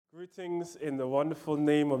Greetings in the wonderful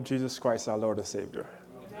name of Jesus Christ, our Lord and Savior.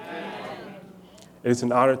 Amen. It is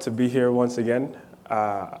an honor to be here once again.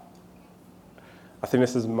 I think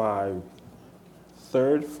this is my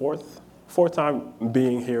fourth time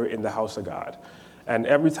being here in the house of God. And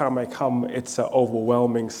every time I come, it's an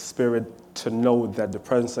overwhelming spirit to know that the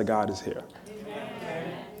presence of God is here.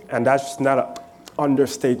 Amen. And that's not an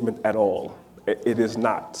understatement at all. It is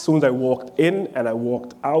not. As soon as I walked in and I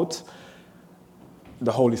walked out,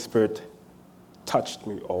 the Holy Spirit touched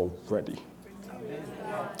me already.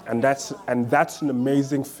 And that's an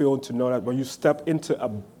amazing feeling to know that when you step into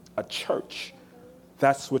a church,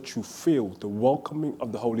 that's what you feel, the welcoming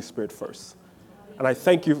of the Holy Spirit first. And I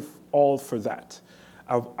thank you all for that.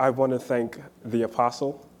 I want to thank the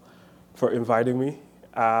apostle for inviting me.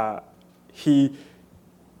 He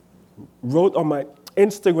wrote on my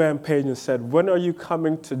Instagram page and said, "When are you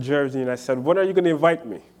coming to Jersey?" And I said, "When are you going to invite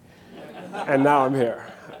me?" And now I'm here.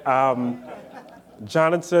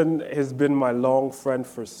 Jonathan has been my long friend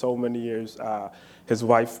for so many years. His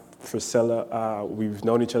wife, Priscilla, we've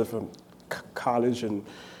known each other from college and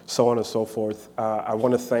so on and so forth. I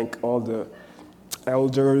want to thank all the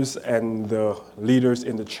elders and the leaders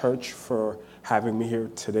in the church for having me here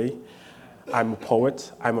today. I'm a poet,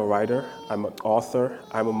 I'm a writer, I'm an author,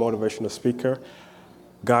 I'm a motivational speaker.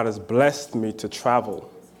 God has blessed me to travel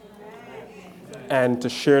and to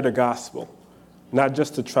share the gospel. Not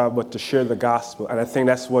just to travel, but to share the gospel. And I think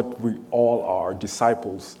that's what we all are,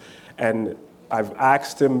 disciples. And I've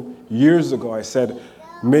asked him years ago, I said,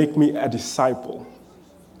 make me a disciple.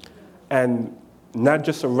 And not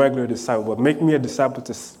just a regular disciple, but make me a disciple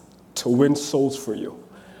to win souls for you.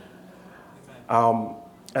 And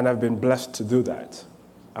I've been blessed to do that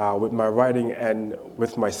with my writing and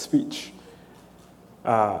with my speech.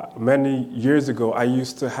 Many years ago, I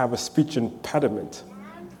used to have a speech impediment.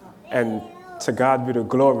 And to God be the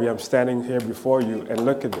glory, I'm standing here before you, and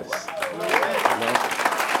look at this.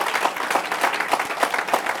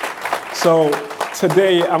 So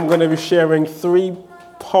today, I'm going to be sharing 3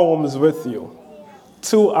 poems with you.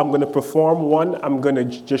 2, I'm going to perform. 1, I'm going to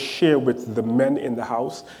just share with the men in the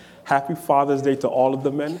house. Happy Father's Day to all of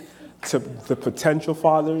the men, to the potential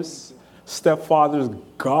fathers, stepfathers,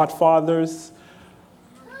 godfathers.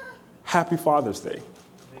 Happy Father's Day.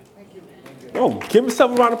 Oh, give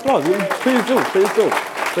yourself a round of applause. Please do.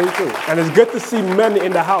 And it's good to see men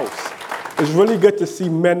in the house. It's really good to see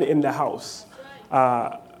men in the house.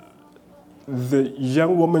 The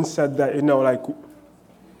young woman said that, like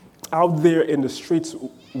out there in the streets,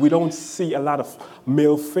 we don't see a lot of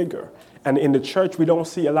male figure. And in the church, we don't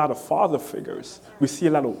see a lot of father figures. We see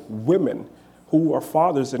a lot of women who are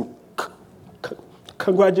fathers. And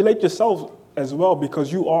congratulate yourselves as well,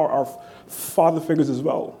 because you are our father figures as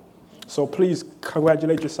well. So please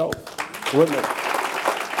congratulate yourself with me.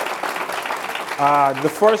 The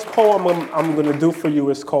first poem I'm going to do for you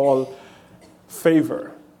is called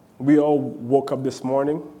Favor. We all woke up this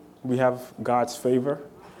morning. We have God's favor.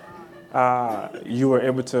 You were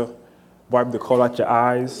able to wipe the coal out your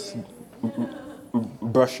eyes,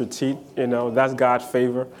 brush your teeth. That's God's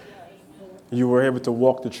favor. You were able to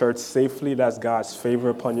walk to church safely. That's God's favor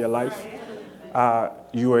upon your life.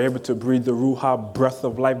 You were able to breathe the Ruha breath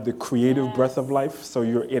of life, the creative breath of life. So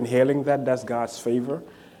you're inhaling that. That's God's favor.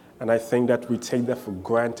 And I think that we take that for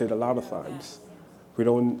granted a lot of times. We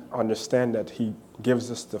don't understand that he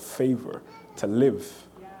gives us the favor to live.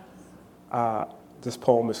 This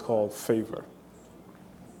poem is called Favor.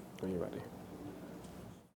 Are you ready?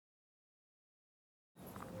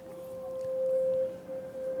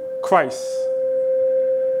 Christ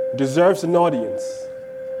deserves an audience,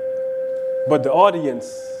 but the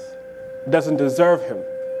audience doesn't deserve him.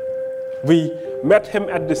 We met him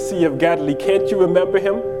at the Sea of Galilee. Can't you remember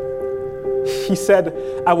him? He said,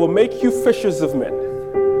 "I will make you fishers of men."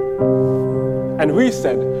 And we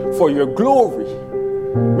said, "For your glory,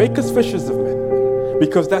 make us fishers of men,"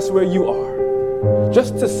 because that's where you are.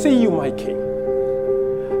 Just to see you, my King.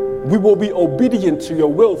 We will be obedient to your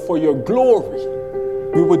will. For your glory,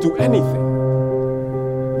 we will do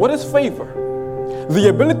anything. What is favor? The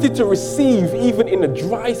ability to receive even in a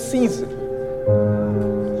dry season.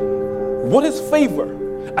 What is favor?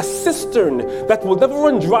 A cistern that will never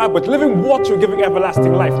run dry, but living water giving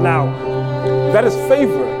everlasting life. Now, that is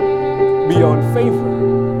favor beyond favor.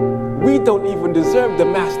 We don't even deserve the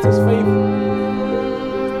master's favor.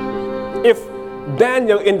 If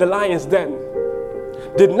Daniel in the lion's den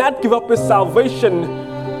did not give up his salvation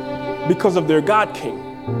because of their God King,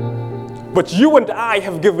 but you and I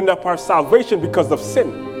have given up our salvation because of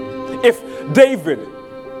sin. If David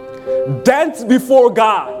danced before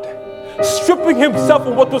God, stripping himself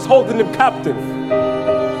of what was holding him captive,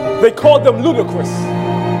 They called them ludicrous.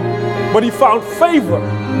 But he found favor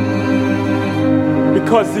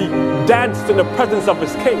because he danced in the presence of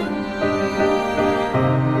his king.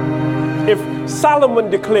 If Solomon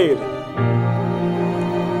declared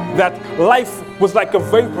that life was like a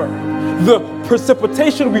vapor, the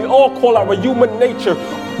precipitation we all call our human nature,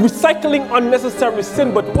 recycling unnecessary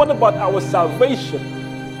sin, but what about our salvation?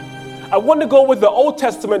 I want to go where the Old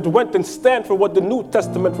Testament went and stand for what the New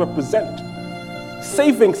Testament represents.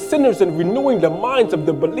 Saving sinners and renewing the minds of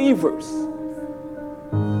the believers.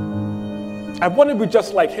 I want to be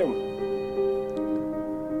just like him.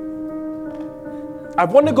 I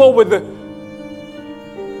want to go where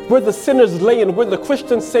the sinners lay and where the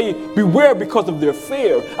Christians say, beware because of their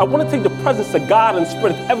fear. I want to take the presence of God and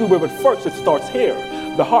spread it everywhere, but first it starts here,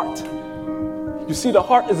 the heart. You see, the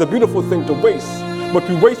heart is a beautiful thing to waste, but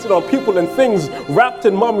we waste it on people and things wrapped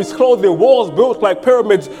in mommy's clothing, walls built like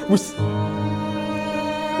pyramids,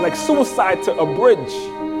 like suicide to a bridge,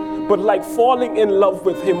 but like falling in love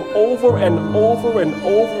with him over and over and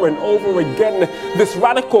over and over again. This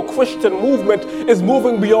radical Christian movement is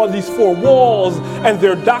moving beyond these four walls and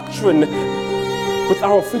their doctrine. With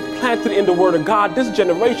our feet planted in the Word of God, this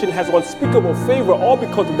generation has unspeakable favor, all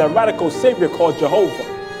because of that radical Savior called Jehovah.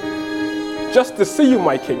 Just to see you,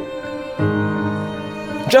 my King.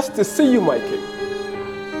 Just to see you, my King.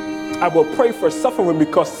 I will pray for suffering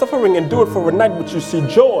because suffering endured for a night, but you see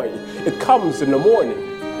joy, it comes in the morning.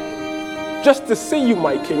 Just to see you,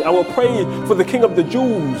 my King. I will pray for the King of the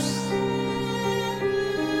Jews.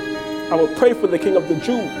 I will pray for the King of the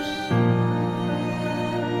Jews.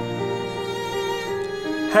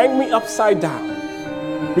 Hang me upside down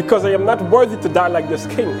because I am not worthy to die like this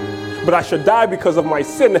King. But I should die because of my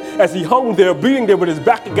sin, as he hung there, beating there with his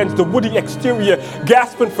back against the woody exterior,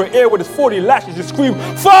 gasping for air with his 40 lashes. He screamed,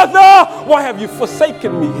 Father, why have you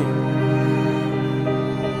forsaken me here?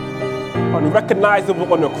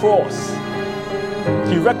 Unrecognizable on the cross,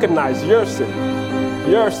 he recognized your sin,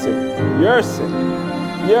 your sin, your sin,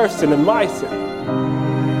 your sin, and my sin.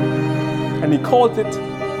 And he called it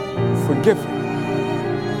forgiven.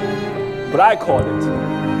 But I call it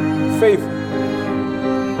favor.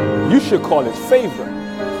 You should call it favor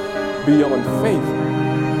beyond favor.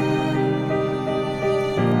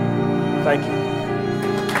 Thank you.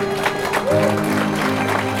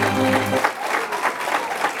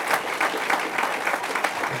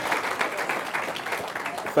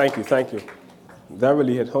 Thank you. That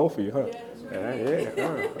really hit home for you, huh?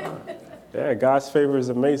 Yeah, God's favor is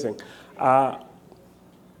amazing.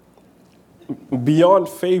 Beyond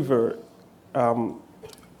favor,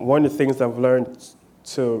 one of the things I've learned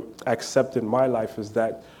to accept in my life is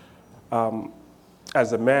that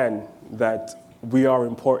as a man, that we are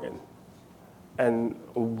important. And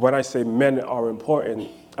when I say men are important,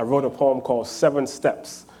 I wrote a poem called 7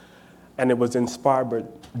 Steps, and it was inspired by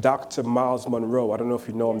Dr. Miles Monroe. I don't know if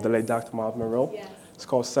you know him, the late Dr. Miles Monroe. Yes. It's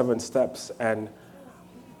called 7 Steps, and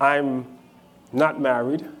I'm not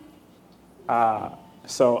married,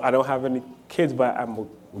 so I don't have any kids, but I'm a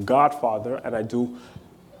godfather, and I do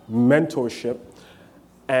mentorship.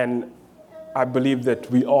 And I believe that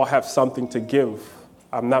we all have something to give.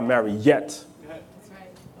 I'm not married yet. That's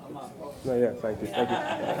right. No, yeah, thank you.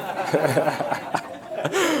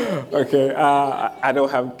 Okay, I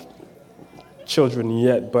don't have children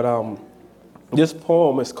yet, but this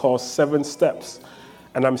poem is called 7 Steps.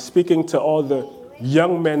 And I'm speaking to all the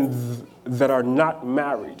young men that are not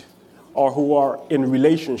married or who are in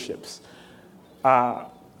relationships.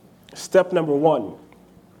 Step number 1.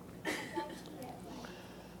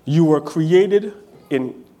 You were created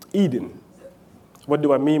in Eden. What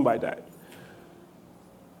do I mean by that?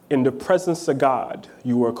 In the presence of God,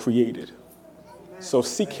 you were created. So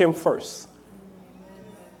seek him first.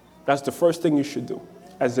 That's the first thing you should do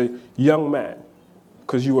as a young man,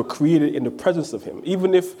 because you were created in the presence of him.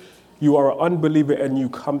 Even if you are an unbeliever and you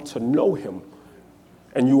come to know him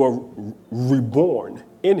and you are reborn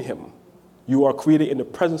in him, you are created in the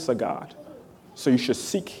presence of God. So you should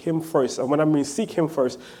seek him first. And when I mean seek him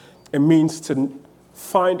first, it means to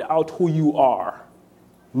find out who you are.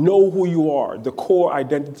 Know who you are, the core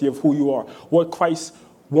identity of who you are, what Christ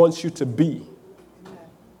wants you to be.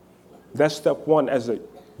 That's step 1 as a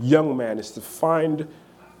young man, is to find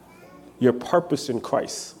your purpose in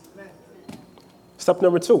Christ. Step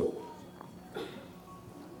number 2,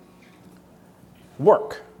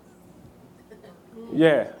 work.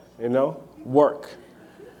 Yeah, work.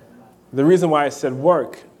 The reason why I said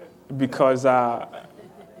work, because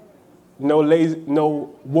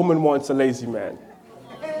no woman wants a lazy man.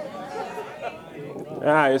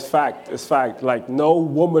 It's fact. Like, no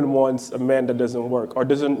woman wants a man that doesn't work or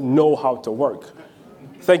doesn't know how to work.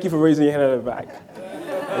 Thank you for raising your hand at the back.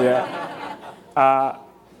 Yeah.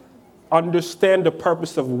 Understand the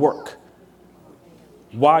purpose of work.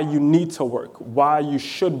 Why you need to work. Why you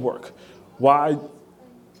should work. Why,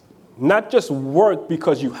 not just work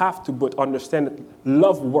because you have to, but understand that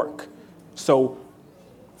love work. So,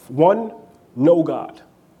 one, know God.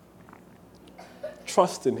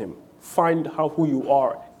 Trust in him. Find out who you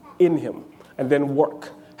are in him. And then work.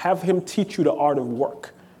 Have him teach you the art of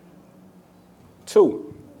work.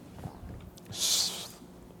 Two.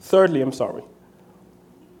 Thirdly,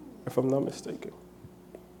 if I'm not mistaken.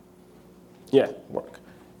 Yeah, work.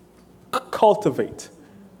 Cultivate.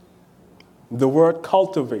 The word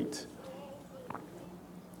cultivate,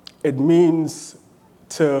 it means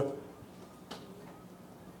to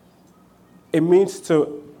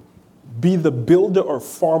be the builder or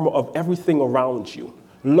farmer of everything around you.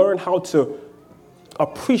 Learn how to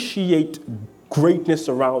appreciate greatness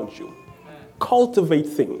around you. Cultivate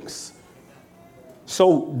things.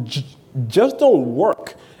 So just don't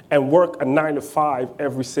work and work a 9 to 5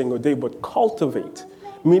 every single day, but cultivate,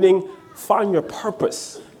 meaning find your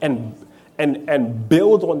purpose and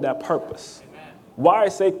build on that purpose. Why I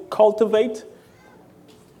say cultivate,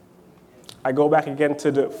 I go back again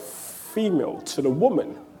to the female, to the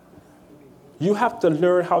woman. You have to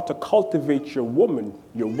learn how to cultivate your woman,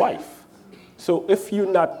 your wife. So if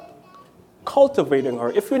you're not cultivating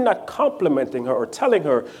her, if you're not complimenting her or telling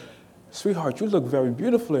her, sweetheart, you look very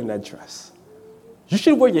beautiful in that dress. You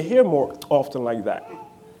should wear your hair more often like that.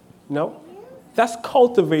 No? That's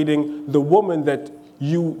cultivating the woman that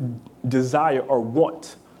you desire or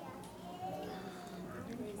want.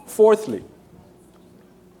 Fourthly,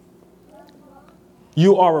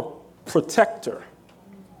 you are a protector.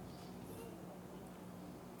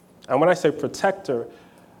 And when I say protector,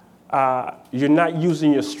 you're not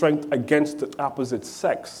using your strength against the opposite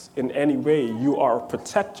sex in any way. You are a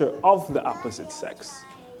protector of the opposite sex.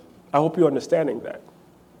 I hope you're understanding that.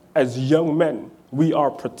 As young men, we are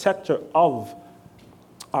protector of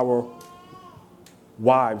our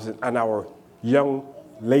wives and our young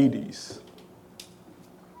ladies.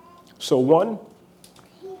 So one,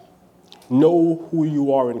 know who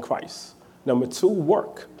you are in Christ. Number two,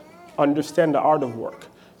 work. Understand the art of work.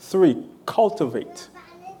 3, cultivate.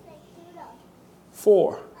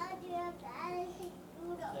 4,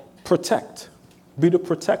 protect. Be the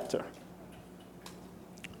protector.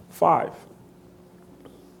 5,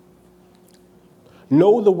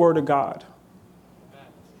 know the Word of God.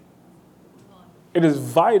 It is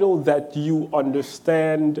vital that you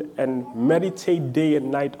understand and meditate day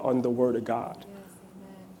and night on the Word of God.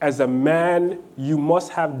 As a man, you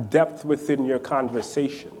must have depth within your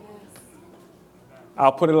conversation.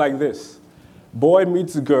 I'll put it like this. Boy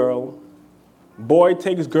meets girl. Boy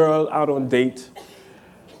takes girl out on date.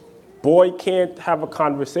 Boy can't have a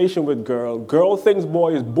conversation with girl. Girl thinks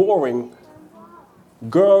boy is boring.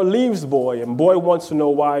 Girl leaves boy, and boy wants to know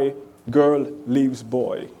why girl leaves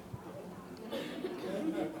boy.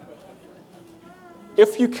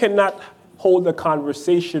 If you cannot hold a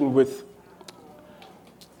conversation with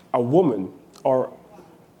a woman or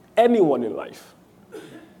anyone in life,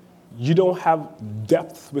 you don't have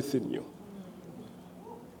depth within you.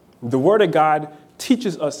 The Word of God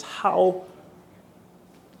teaches us how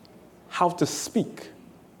to speak,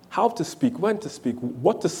 when to speak,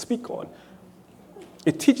 what to speak on.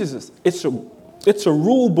 It teaches us. It's a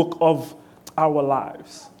rule book of our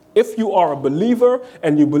lives. If you are a believer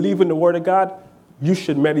and you believe in the Word of God, you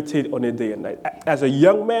should meditate on it day and night. As a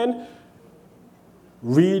young man,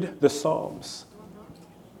 read the Psalms.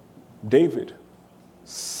 David,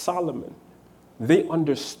 Solomon, they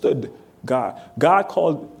understood God. God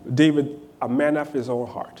called David a man after his own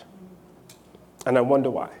heart. And I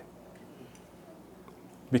wonder why.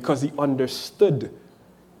 Because he understood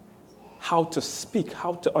how to speak,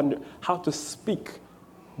 how to speak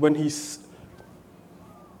when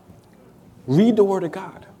read the Word of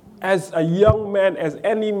God. As a young man, as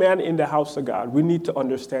any man in the house of God, we need to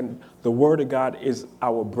understand the Word of God is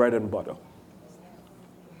our bread and butter.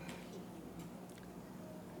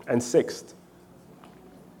 And 6th,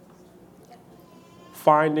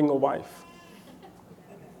 finding a wife.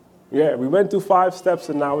 Yeah, we went through 5 steps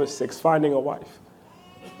and now it's 6, finding a wife.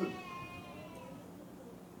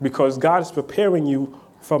 Because God is preparing you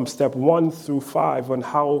from step 1 through 5 on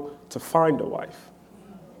how to find a wife.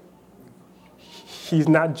 He's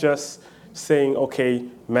not just saying, okay,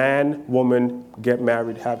 man, woman, get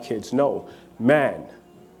married, have kids. No, man.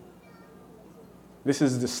 This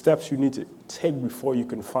is the steps you need to take before you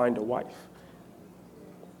can find a wife.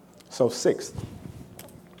 So 6th,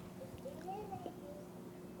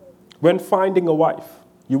 when finding a wife,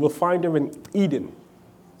 you will find her in Eden.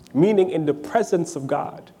 meaning in the presence of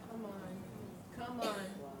God. Come on.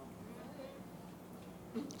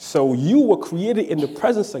 So you were created in the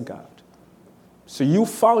presence of God. So you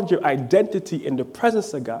found your identity in the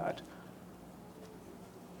presence of God.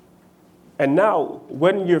 And now,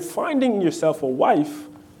 when you're finding yourself a wife,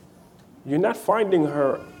 you're not finding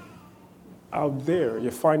her out there.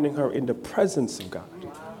 You're finding her in the presence of God.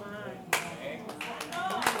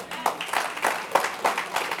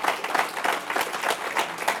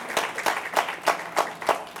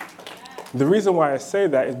 The reason why I say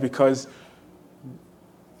that is because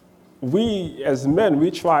we, as men, we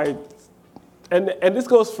try, and this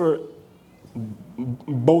goes for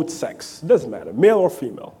both sex, it doesn't matter, male or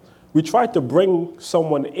female. We try to bring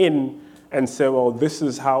someone in and say, well, this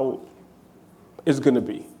is how it's going to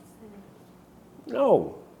be.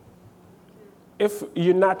 No. If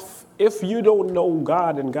you don't know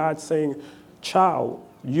God and God's saying, child,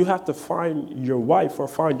 you have to find your wife or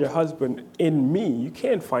find your husband in me. You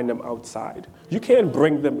can't find them outside. You can't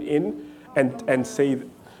bring them in and say,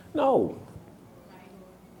 no.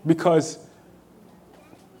 Because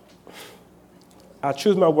I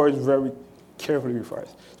choose my words very carefully before I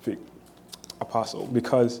speak, Apostle,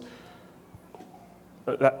 because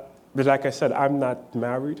like I said, I'm not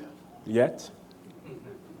married yet,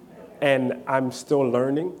 and I'm still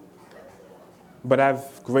learning, but I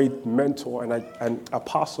have a great mentor, and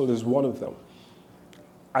Apostle is one of them.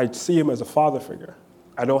 I see him as a father figure.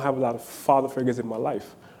 I don't have a lot of father figures in my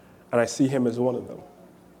life, and I see him as one of them.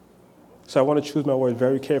 So I want to choose my words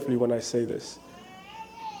very carefully when I say this.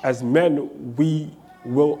 As men, we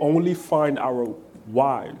will only find our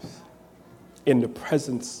wives in the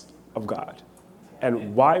presence of God.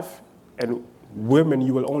 And wife and women,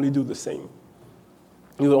 you will only do the same.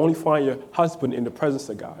 You will only find your husband in the presence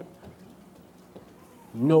of God.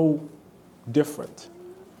 No different.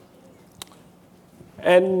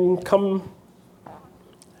 And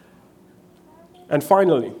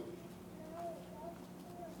finally,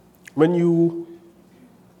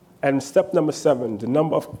 and step number 7, the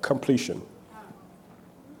number of completion.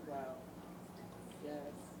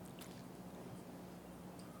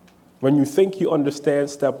 When you think you understand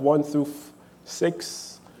step 1 through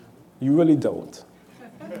 6, you really don't.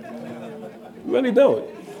 You really don't.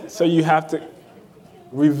 So you have to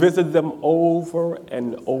revisit them over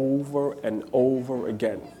and over and over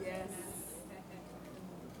again.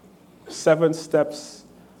 7 steps,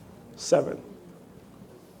 7.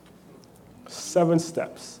 7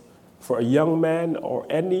 steps for a young man or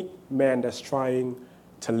any man that's trying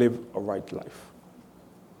to live a right life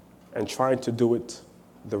and trying to do it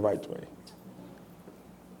the right way.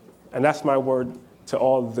 And that's my word to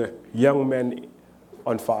all the young men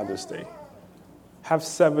on Father's Day. Have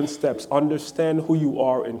 7 steps. Understand who you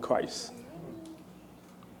are in Christ.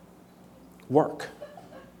 Work.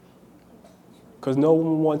 Because no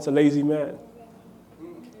one wants a lazy man.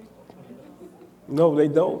 No, they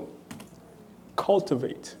don't.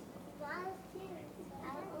 Cultivate.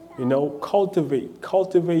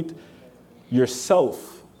 Cultivate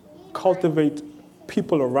yourself. Cultivate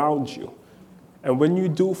people around you. And when you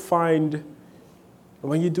do find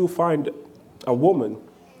a woman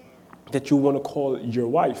that you want to call your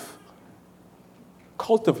wife,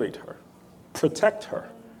 cultivate her, protect her.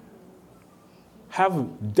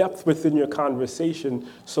 Have depth within your conversation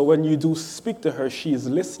so when you do speak to her, she is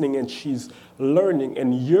listening and she's learning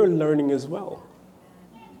and you're learning as well.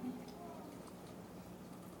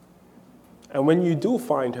 And when you do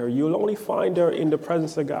find her, you'll only find her in the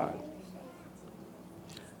presence of God.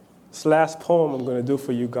 This last poem I'm going to do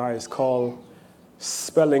for you guys called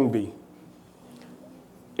Spelling Bee.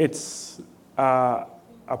 It's a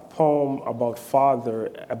poem about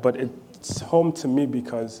father, but it's home to me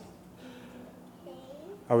because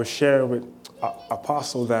I was sharing with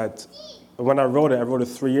Apostle that when I wrote it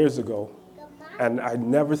 3 years ago, and I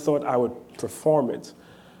never thought I would perform it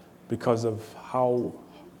because of how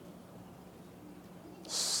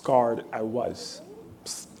scarred I was.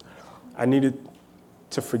 I needed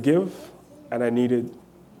to forgive, and I needed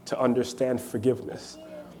to understand forgiveness.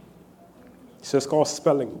 So it's called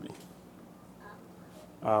Spelling Bee.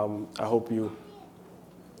 I hope you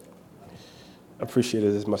appreciate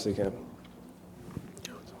it as much as you can.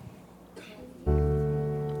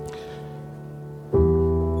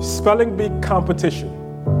 Spelling Bee competition.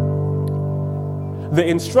 The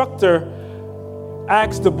instructor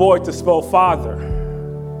asked the boy to spell father.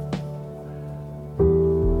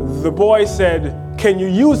 The boy said, "Can you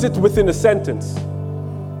use it within a sentence?"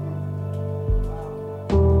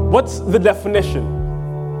 What's the definition?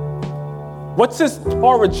 What's its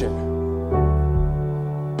origin?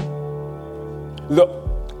 The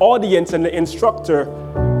audience and the instructor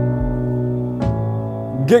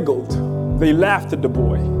giggled. They laughed at the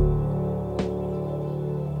boy.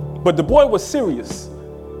 But the boy was serious.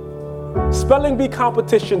 Spelling bee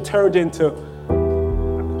competition turned into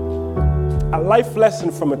a life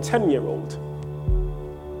lesson from a 10-year-old.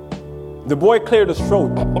 The boy cleared his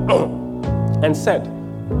throat and said,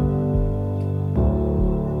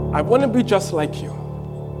 I want to be just like you.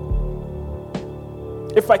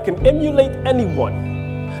 If I can emulate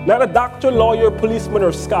anyone, not a doctor, lawyer, policeman,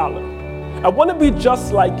 or scholar, I want to be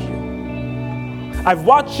just like you. I've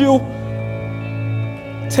watched you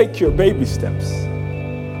take your baby steps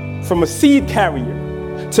from a seed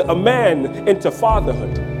carrier to a man into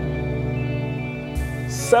fatherhood.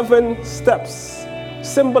 7 steps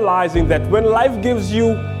symbolizing that when life gives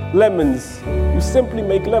you lemons, you simply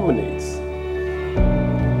make lemonades.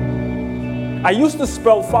 I used to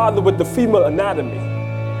spell father with the female anatomy.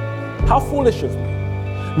 How foolish of me.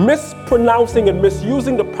 Mispronouncing and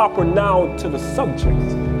misusing the proper noun to the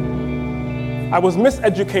subject. I was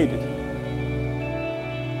miseducated.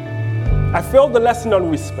 I failed the lesson on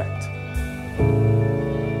respect.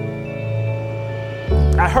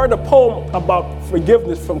 I heard a poem about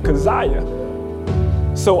forgiveness from Keziah,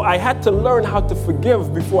 so I had to learn how to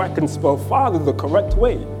forgive before I can spell father the correct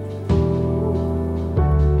way.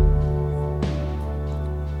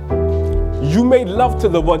 You made love to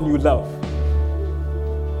the one you love.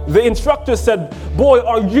 The instructor said, boy,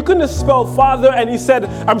 are you going to spell father? And he said,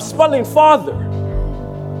 I'm spelling father.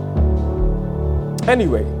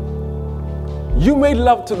 Anyway, you made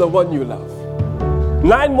love to the one you love.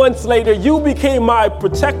 9 months later, you became my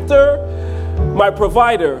protector, my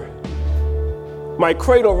provider, my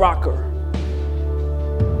cradle rocker,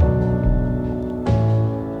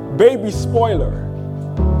 baby spoiler,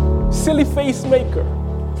 silly face maker.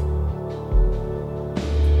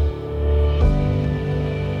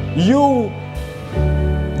 You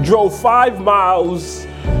drove 5 miles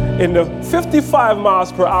in the 55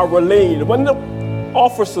 miles per hour lane. When the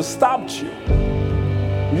officer stopped you,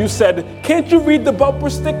 you said, can't you read the bumper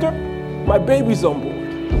sticker? My baby's on board.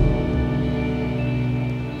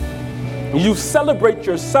 You celebrate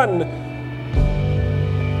your son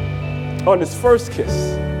on his first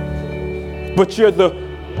kiss, but you're the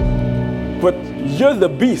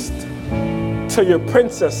beast to your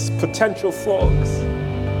princess potential frogs.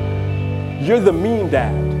 You're the mean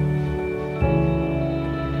dad.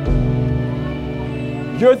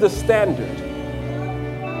 You're the standard.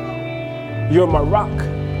 You're my rock.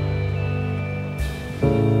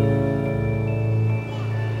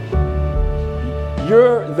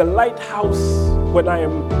 You're the lighthouse when I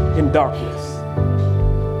am in darkness.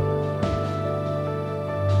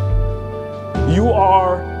 You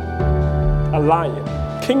are a lion,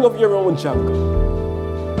 king of your own jungle.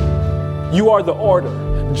 You are the order,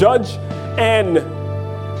 judge and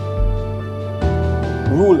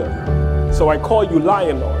ruler. So I call you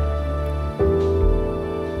Lion Lord.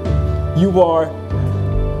 You are,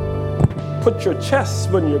 put your chest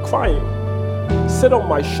when you're crying. Sit on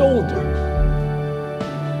my shoulder.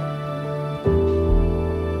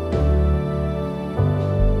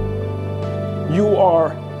 You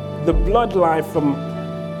are the bloodline from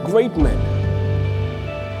great men.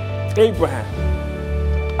 Abraham,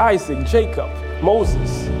 Isaac, Jacob,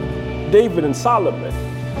 Moses, David, and Solomon.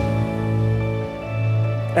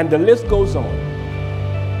 And the list goes on.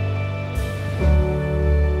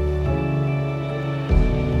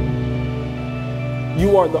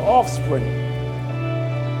 You are the offspring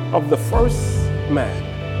of the first man.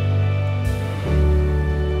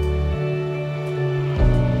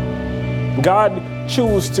 God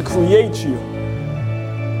chose to create you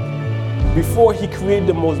before he created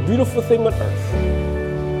the most beautiful thing on earth.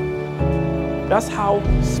 That's how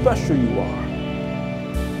special you are.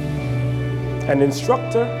 An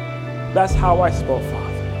instructor, that's how I spell father.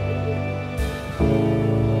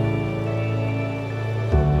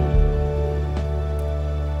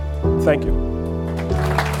 Thank you.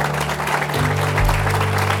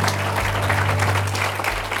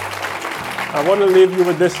 I want to leave you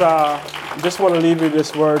with this, just want to leave you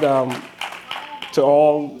this word to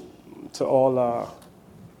all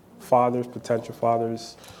fathers, potential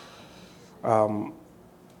fathers.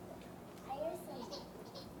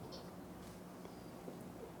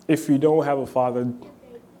 If you don't have a father,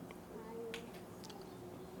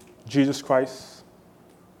 Jesus Christ,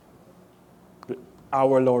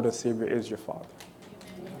 our Lord and Savior, is your father.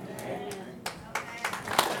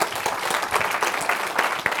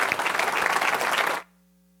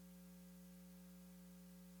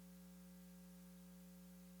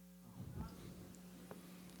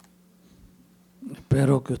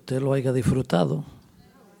 Espero que usted lo haya disfrutado.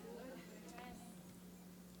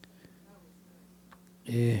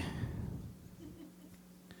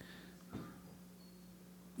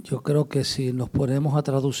 Yo creo que si nos ponemos a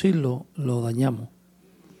traducirlo, lo dañamos.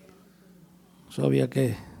 Eso había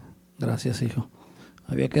que, gracias hijo,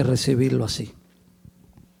 había que recibirlo así.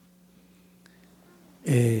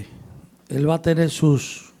 Él va a tener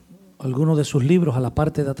algunos de sus libros a la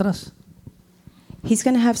parte de atrás. He's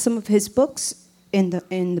going to have some of his books in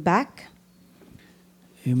the back.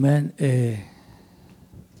 Amén.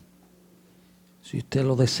 Si usted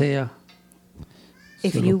lo desea,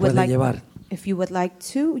 If se you lo would puede llevar. If you would like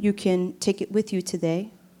to, you can take it with you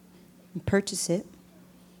today and purchase it.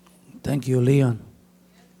 Thank you, Leon.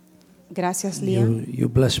 Gracias, Liam. You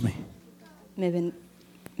bless me.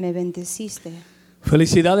 Me bendeciste.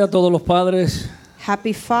 Felicidades a todos los padres.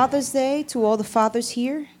 Happy Father's Day to all the fathers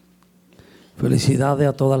here. Felicidades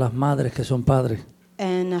a todas las madres que son padres.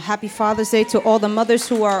 And a happy Father's Day to all the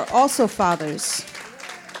mothers who are also fathers.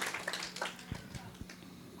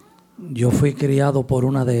 Yo fui criado por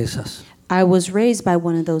una de esas. I was raised by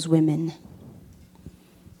one of those women.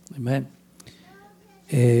 Amén.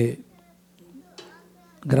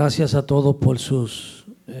 Gracias a todos por sus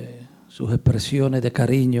expresiones de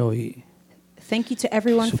cariño y Thank you to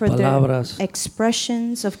everyone sus for palabras. their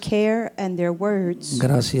expressions of care and their words.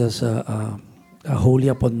 Gracias a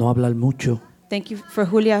Julia por no hablar mucho. Thank you for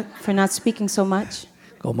Julia for not speaking so much.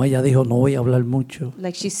 Como ella dijo, no voy a hablar mucho.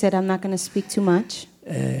 Like she said, I'm not going to speak too much.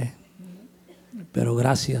 Pero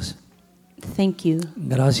gracias. Thank you.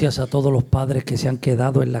 Gracias a todos los padres que se han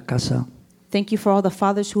quedado en la casa. Thank you for all the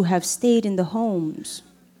fathers who have stayed in the homes.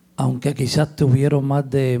 Aunque quizás tuvieron más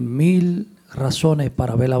de 1000 razones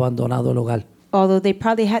para haber abandonado el hogar. Although they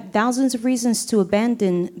probably had thousands of reasons to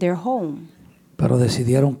abandon their home. Pero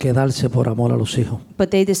decidieron quedarse por amor a los hijos. But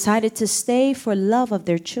they decided to stay for love of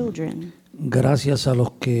their children. Gracias a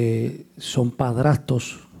los que son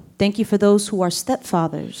padrastros. Thank you for those who are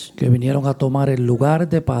stepfathers. Que vinieron a tomar el lugar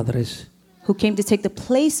de padres. Who came to take the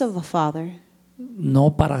place of a father.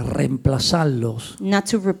 No para reemplazarlos. Not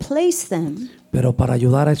to replace them. Pero para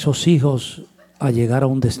ayudar a esos hijos a llegar a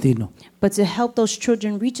un destino. But to help those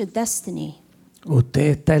children reach a destiny.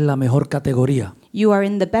 Usted está en la mejor categoría. You are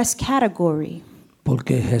in the best category.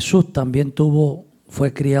 Porque Jesús también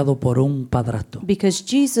fue criado por un padrastro. Because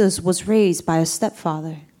Jesus was raised by a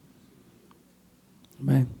stepfather.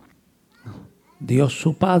 Amén. Dios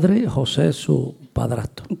su padre, José su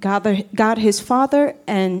padrastro. God his father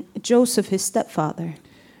and Joseph his stepfather.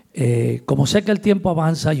 Como sé que el tiempo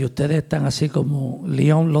avanza y ustedes están así como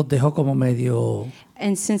Leon los dejó como medio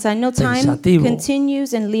And since I know time pensativo,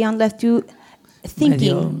 continues and Leon left you thinking,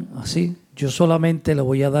 medio así, yo solamente le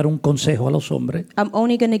voy a dar un consejo a los hombres. I'm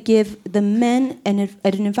only going to give the men an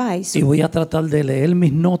advice. Y voy a tratar de leer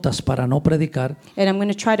mis notas para no predicar. And I'm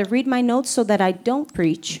going to try to read my notes so that I don't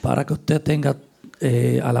preach. Para que usted tenga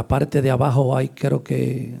a la parte de abajo hay creo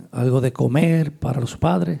que algo de comer para los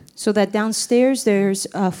padres. So that downstairs there's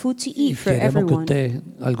food to eat for everyone. Que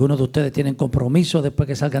algunos de ustedes tienen compromiso después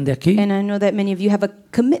que salgan de aquí. And I know that many of you have a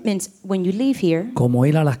commitment when you leave here. Como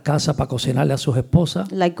ir a las casas para cocinarle a sus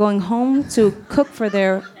esposas. Like going home to cook for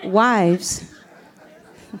their wives.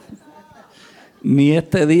 Ni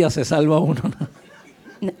este día se salva uno.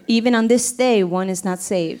 Even on this day, one is not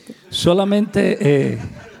saved. Solamente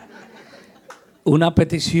una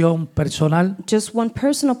petición personal. Just one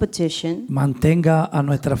personal petition. Mantenga a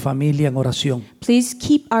nuestra familia en oración. Please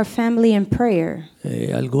keep our family in prayer.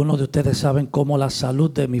 Algunos de ustedes saben cómo la salud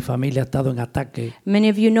de mi familia ha estado en ataque. Many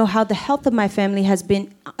of you know how the health of my family has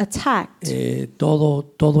been attacked.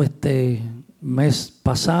 Todo este mes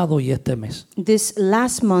pasado y este mes. This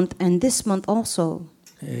last month and this month also.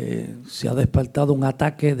 Se ha despertado un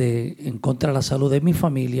ataque en contra de la salud de mi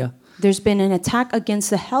familia. There's been an attack against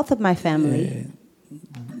the health of my family.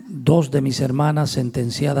 2 de mis hermanas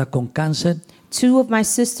sentenciadas con cáncer. 2 of my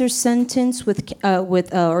sisters sentenced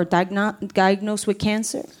or diagnosed with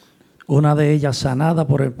cancer. Una de ellas sanada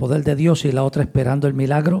por el poder de Dios y la otra esperando el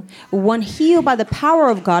milagro. One healed by the power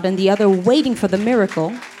of God and the other waiting for the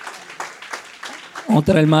miracle.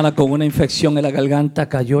 Otra hermana con una infección en la garganta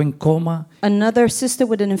cayó en coma. Another sister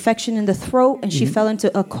with an infection in the throat and she fell into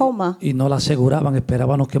a coma. Y no la aseguraban,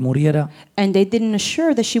 esperaban que muriera. And they didn't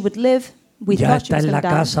assure that she would live. We Ya thought she está was en la going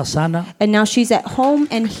to die. casa sana. And now she's at home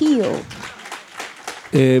and healed.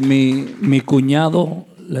 Mi cuñado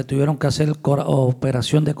le tuvieron que hacer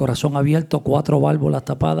operación de corazón abierto, 4 válvulas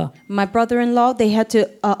tapadas. My brother-in-law, they had to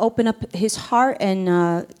open up his heart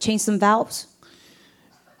and change some valves.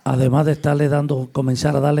 Además de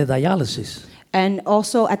comenzar a darle diálisis. And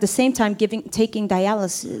also at the same time taking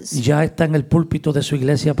dialysis. Ya está en el púlpito de su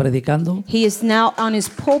iglesia predicando. He is now on his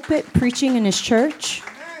pulpit preaching in his church.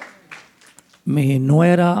 Mi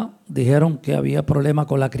nuera dijeron que había problema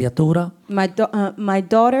con la criatura. My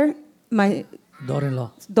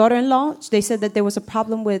Daughter-in-law. daughter-in-law, they said that there was a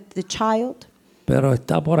problem with the child, Pero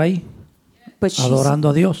está por ahí but she's adorando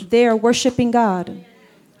a Dios. there worshiping God.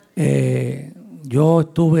 Yo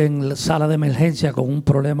estuve en la sala de emergencia con un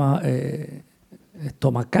problema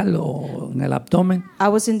estomacal o en el abdomen. I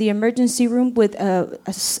was in the emergency room with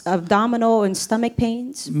abdominal and stomach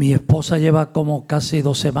pains. Mi esposa lleva como casi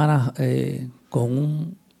 2 semanas con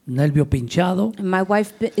un nervio pinchado. And my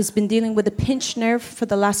wife has been dealing with a pinched nerve for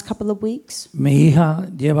the last couple of weeks. Mi hija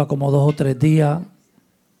lleva como 2 o 3 días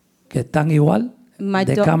que están igual,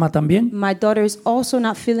 de cama también. My daughter is also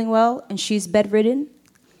not feeling well, and she's bedridden.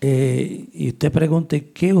 Y usted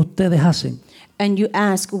pregunte, ¿qué ustedes hacen? And you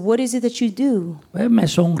ask, what is it that you do? Me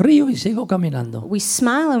sonrío y sigo caminando. We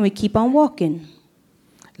smile and we keep on walking.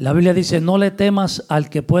 La Biblia dice, no le temas al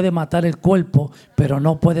que puede matar el cuerpo, pero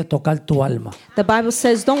no puede tocar tu alma. The Bible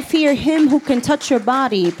says, don't fear him who can touch your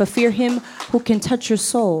body, but fear him who can touch your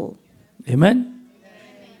soul. Amén.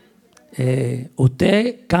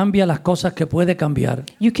 Usted cambia las cosas que puede cambiar.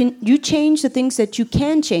 You change the things that you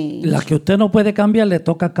can change. Las que usted no puede cambiar, le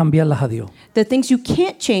toca cambiarlas a Dios. The things you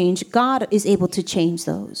can't change, God is able to change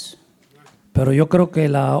those. Pero yo creo que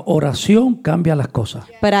la oración cambia las cosas.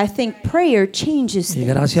 But I think prayer changes Y things.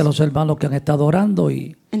 gracias a los hermanos que han estado orando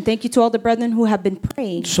y And thank you to all the brethren who have been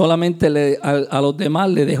praying. solamente a los demás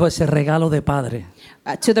le dejo ese regalo de padre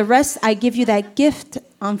To the rest, I give you that gift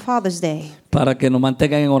on Father's Day para que nos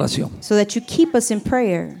mantengan en oración. so that you keep us in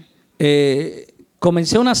prayer.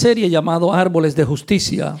 Comencé una serie llamado Árboles de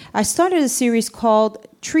Justicia I started a series called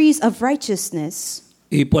Trees of Righteousness.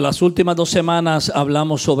 y por las últimas 2 semanas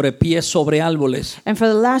hablamos sobre pies sobre árboles. And for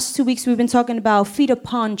the last 2 weeks, we've been talking about feet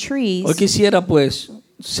upon trees. Hoy quisiera pues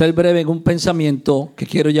ser breve en un pensamiento que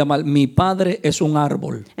quiero llamar Mi Padre es un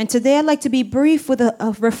árbol. And today I'd like to be brief with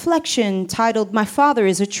a reflection titled My Father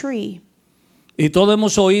is a Tree. Y todos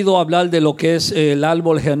hemos oído hablar de lo que es el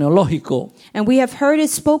árbol genealógico. And we have heard it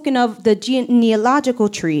spoken of the genealogical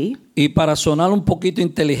tree. Y para sonar un poquito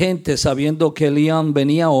inteligente, sabiendo que Leon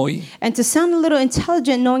venía hoy, And to sound a little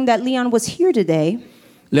intelligent knowing that Leon was here today,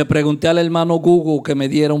 le pregunté al hermano Google que me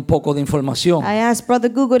diera un poco de información. I asked Brother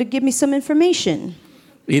Google to give me some information.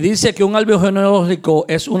 Y dice que un árbol genealógico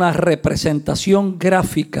es una representación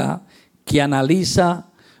gráfica que analiza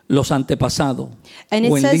los antepasados And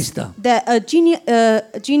o it says enlista. that a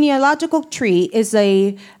genealogical tree is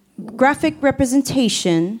a graphic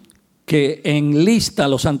representation Que enlista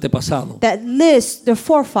los antepasados that lists the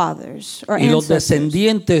forefathers or y los ancestors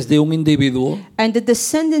descendientes de un individuo and the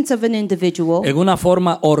descendants of an individual en una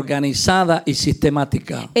forma organizada y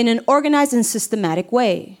sistemática. in an organized and systematic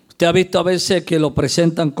way. Usted ha visto a veces que lo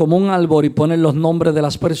presentan como un árbol y ponen los nombres de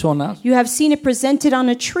las personas, You have seen it presented on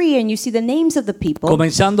a tree and you see the names of the people,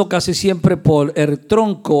 comenzando casi siempre por el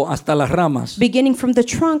tronco hasta las ramas. beginning from the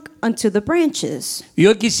trunk unto the branches. Y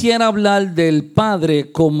hoy quisiera hablar del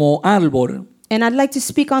Padre como árbol And I'd like to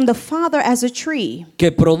speak on the Father as a tree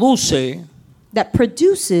que produce, that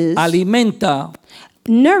produces, alimenta,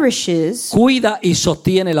 nourishes, cuida y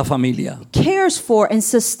sostiene la familia. cares for, and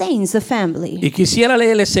sustains the family. Y quisiera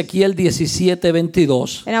leer Ezequiel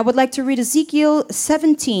 17:22. And I would like to read Ezekiel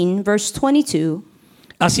 17, verse 22.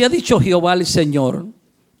 Así ha dicho Jehová el Señor: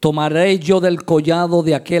 tomaré yo del collado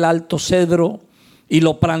de aquel alto cedro y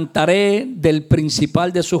lo plantaré del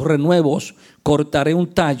principal de sus renuevos, cortaré un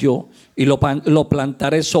tallo y lo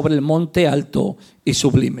plantaré sobre el monte alto y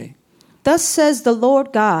sublime. Thus says the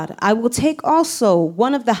Lord God, I will take also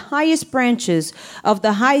one of the highest branches of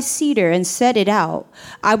the high cedar and set it out.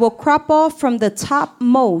 I will crop off from the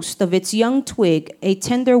topmost of its young twig a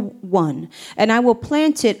tender one, and I will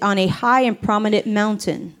plant it on a high and prominent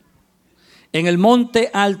mountain. En el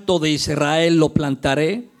monte alto de Israel lo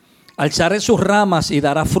plantaré, alzaré sus ramas y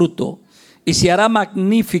dará fruto, y se hará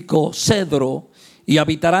magnífico cedro, y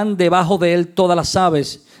habitarán debajo de él todas las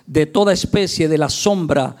aves, de toda especie, de la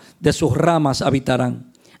sombra de sus ramas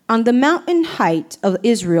habitarán. On the mountain height of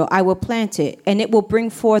Israel I will plant it, and it will bring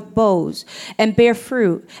forth boughs, and bear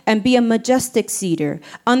fruit, and be a majestic cedar.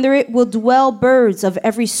 Under it will dwell birds of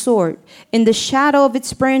every sort. In the shadow of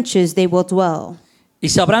its branches they will dwell. Y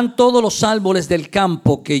sabrán todos los árboles del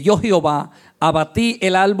campo que yo Jehová abatí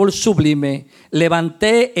el árbol sublime,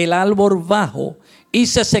 levanté el árbol bajo,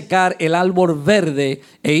 hice secar el árbol verde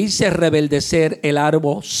e hice reverdecer el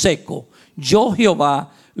árbol seco. Yo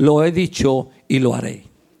Jehová lo he dicho y lo haré.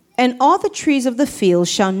 And all the trees of the field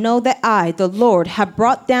shall know that I, the Lord, have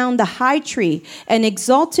brought down the high tree and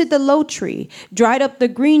exalted the low tree, dried up the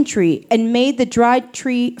green tree, and made the dried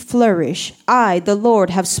tree flourish. I, the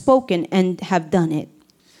Lord, have spoken and have done it.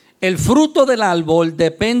 el fruto del árbol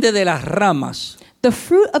depende de las ramas. The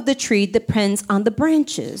fruit of the tree depends on the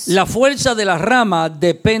branches. La fuerza de las ramas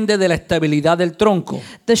depende de la estabilidad del tronco.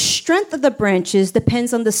 The strength of the branches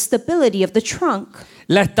depends on the stability of the trunk.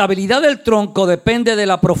 La estabilidad del tronco depende de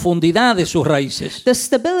la profundidad de sus raíces. The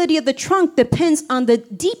stability of the trunk depends on the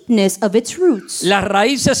deepness of its roots. Las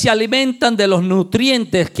raíces se alimentan de los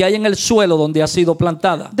nutrientes que hay en el suelo donde ha sido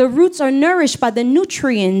plantada. The roots are nourished by the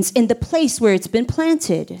nutrients in the place where it's been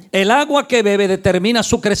planted. El agua que bebe determina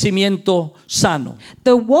su crecimiento sano.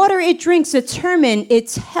 The water it drinks determine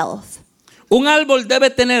its health. Un árbol debe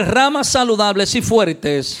tener ramas saludables y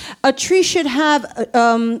fuertes A tree should have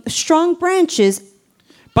strong branches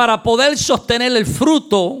para poder sostener el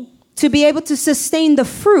fruto to be able to sustain the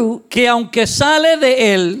fruit que, aunque sale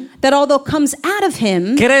de él, that although comes out of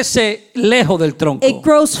him, crece lejos del tronco. it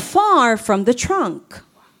grows far from the trunk.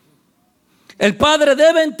 El padre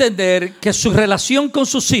debe entender que su relación con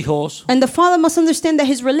sus hijos And the father must understand that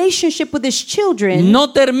his relationship with his children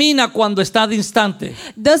no termina cuando está distante.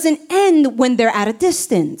 doesn't end when they're at a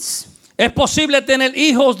distance. Es posible tener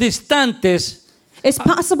hijos distantes It's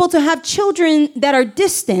possible to have children that are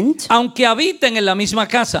distant, aunque habiten en la misma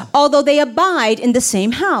casa. although they abide in the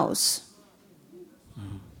same house.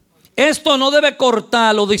 Esto no debe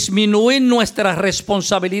cortar o disminuir nuestra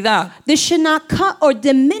responsabilidad This should not cut or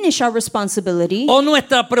diminish our responsibility o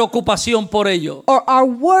nuestra preocupación por ello. or our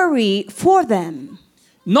worry for them.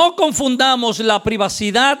 No confundamos la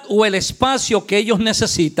privacidad o el espacio que ellos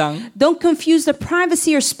necesitan Don't confuse the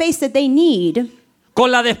privacy or space that they need con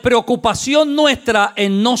la despreocupación nuestra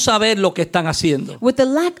en no saber lo que están haciendo. with the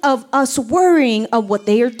lack of us worrying of what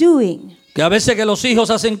they are doing. Que a veces que los hijos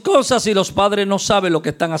hacen cosas y los padres no saben lo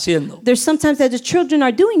que están haciendo. There's sometimes that the children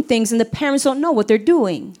are doing things and the parents don't know what they're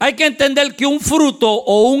doing. Hay que entender que un fruto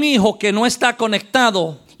o un hijo que no está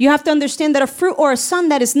conectado, You have to understand that a fruit or a son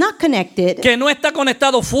that is not connected, que no está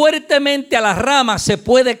conectado fuertemente a las ramas, se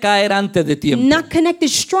puede caer antes de tiempo. not connected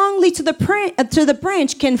strongly to the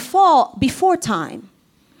branch, can fall before time.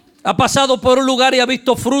 ¿Ha pasado por un lugar y ha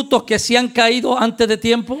visto frutos que se han caído antes de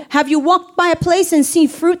tiempo? Have you walked by a place and seen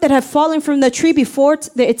fruit that have fallen from the tree before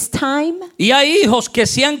its time? Y hay hijos que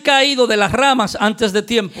se han caído de las ramas antes de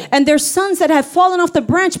tiempo. And there's sons that have fallen off the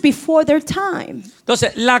branch before their time.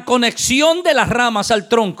 Entonces, la conexión de las ramas al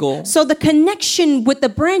tronco So the connection with the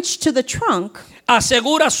branch to the trunk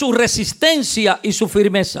asegura su resistencia y su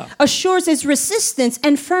firmeza. assures its resistance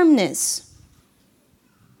and firmness.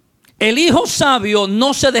 El hijo sabio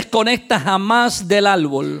no se desconecta jamás del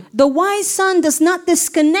árbol. The wise son does not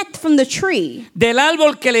disconnect from the tree, Del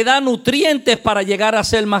árbol que le da nutrientes para llegar a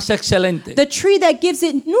ser más excelente. the tree that gives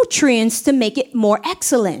it nutrients to make it more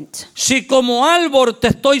excellent. Si como árbol te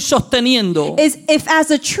estoy sosteniendo, If as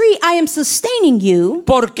a tree I am sustaining you,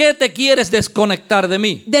 ¿por qué te quieres desconectar de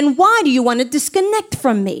mí? then why do you want to disconnect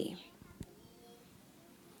from me?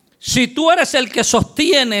 Si tú eres el que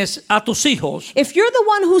sostienes a tus hijos If you're the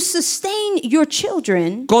one who sustain your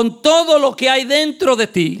children con todo lo que hay dentro de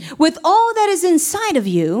ti, with all that is inside of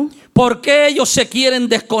you, ¿por qué ellos se quieren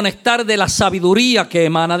desconectar de la sabiduría que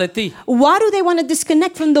emana de ti? why do they want to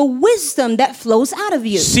disconnect from the wisdom that flows out of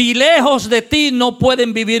you? Si lejos de ti no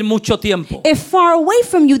pueden vivir mucho tiempo. If far away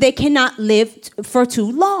from you, they cannot live for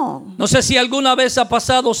too long. No sé si alguna vez ha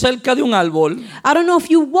pasado cerca de un árbol I don't know if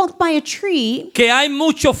you walked by a tree que hay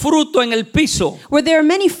mucho fruto en el piso, where there are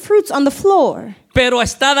many fruits on the floor, pero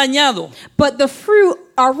está dañado, but the fruit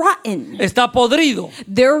are rotten. está podrido.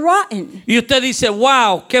 They're rotten. Y usted dice,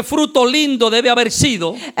 wow, qué fruto lindo debe haber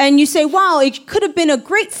sido. And you say, wow, it could have been a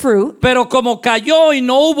great fruit, Pero como cayó y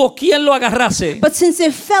no hubo quien lo agarrase, but since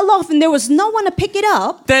it fell off and there was no one to pick it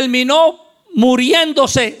up, terminó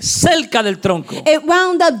muriéndose cerca del tronco. it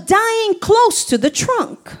wound up dying close to the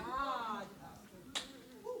trunk.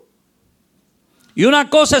 Y una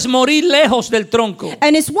cosa es morir lejos del tronco.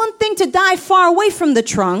 And it's one thing to die far away from the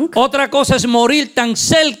trunk, Otra cosa es morir tan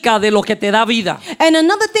cerca de lo que te da vida. and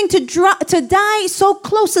another thing to die so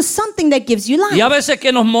close to something that gives you life. Y a veces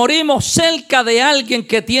que nos morimos cerca de alguien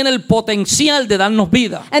que tiene el potencial de darnos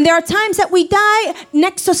vida. And there are times that we die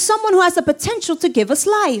next to someone who has the potential to give us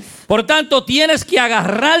life. Por tanto, tienes que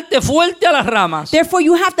agarrarte fuerte a las ramas Therefore,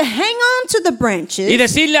 you have to hang on to the y branches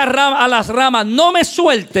decirle a las ramas, no me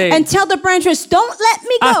suelte and tell the branches, don't let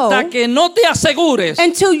me hasta go que no te asegures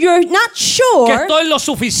until you're not que sure estoy lo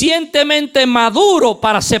suficientemente maduro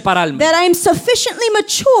para separarme. that I am sufficiently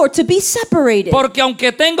mature to be separated. Porque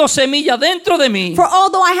aunque tengo semilla dentro de mí For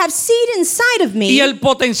although I have seed inside of y me el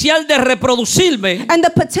potencial de reproducirme, and the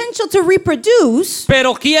potential to reproduce,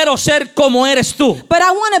 pero quiero ser como eres tú. but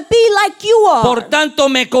I want to be like you Por are. tanto,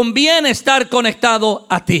 me conviene estar conectado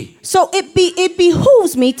a ti. So it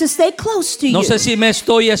behooves me to stay close to No you. sé si me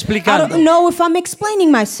estoy I explicando. don't know if I'm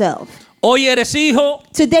explaining myself. Hoy eres hijo,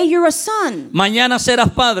 Today you're a son. mañana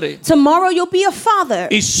serás padre. Tomorrow you'll be a father.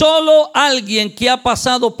 Y solo alguien que ha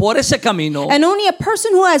pasado por ese camino And only a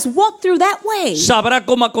person who has walked through that way sabrá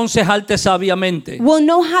cómo aconsejarte sabiamente. will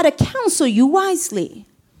know how to counsel you wisely.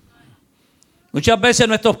 Muchas veces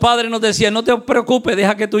nuestros padres nos decían, no te preocupes,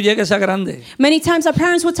 deja que tú llegues a grande. Many times our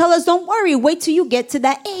parents would tell us, don't worry, wait till you get to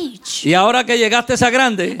that age. Y ahora que llegaste a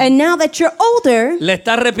grande, And now that you're older, le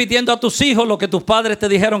estás repitiendo a tus hijos lo que tus padres te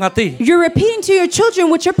dijeron a ti. you're repeating to your children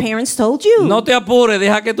what your parents told you. No te apures,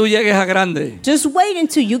 deja que tú llegues a grande. Just wait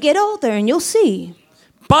until you get older and you'll see.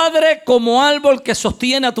 Padre como árbol que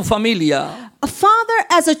sostiene a tu familia. A father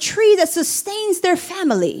as a tree that sustains their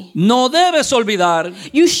family. No debes olvidar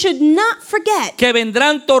You should not forget que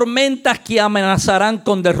vendrán tormentas que amenazarán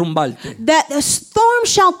con derrumbarte. that a storm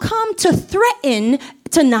shall come to threaten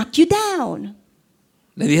to knock you down.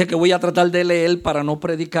 Le dije que voy a tratar de leer para no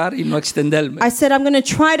predicar y no extenderme. I said I'm going to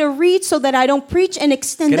try to read so that I don't preach and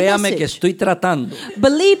extend the Créame que message. estoy tratando.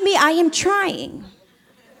 Believe me, I am trying.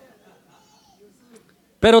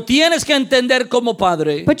 Pero tienes que entender como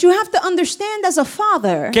padre But you have to understand as a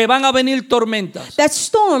father que van a venir tormentas, that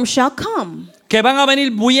storm shall come, que van a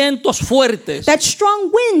venir vientos fuertes, that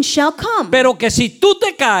strong wind shall come. pero que si tú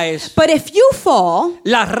te caes, But if you fall,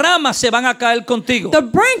 las ramas se van a caer contigo. the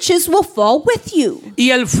branches will fall with you.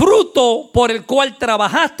 Y el fruto por el cual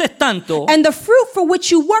trabajaste tanto And the fruit for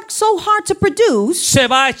which you worked so hard to produce se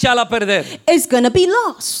va a echar a perder. is going to be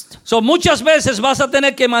lost. So, muchas veces vas a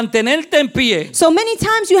tener que mantenerte en pie, So many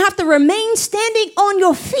times you have to remain standing on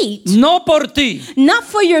your feet, no por ti, not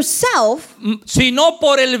for yourself, sino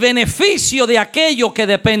por el beneficio de aquello que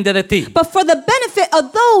depende de ti. but for the benefit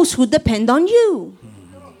of those who depend on you.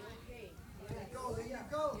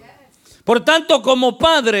 Por tanto, como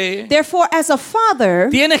padre, Therefore, as a father,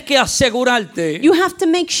 tienes que asegurarte you have to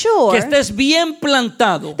make que sure estés bien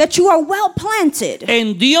plantado that you are well planted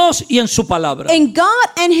en Dios y en su palabra. in God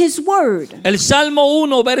and His Word. El Salmo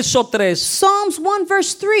 1, verso 3 Psalms 1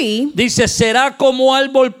 verse 3 dice, será como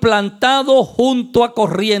árbol plantado junto a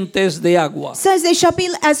corrientes de agua, says they shall be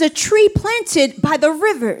as a tree planted by the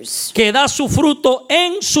rivers que da su fruto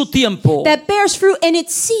en su tiempo that bears fruit in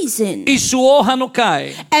its season, y su hoja no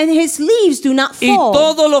cae, and his leaves do not y fall,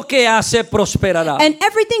 todo lo que hace prosperará. and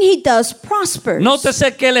everything he does prospers.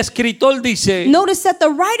 Nótese que el escritor dice Notice that the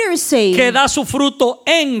writer is saying que da su fruto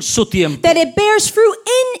en su tiempo. that it bears fruit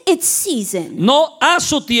in its season, No a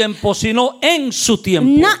su tiempo, sino en su tiempo.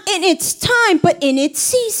 not in its time, but in its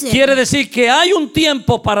season. Quiere decir que hay un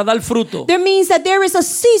tiempo para dar fruto. There means that there is a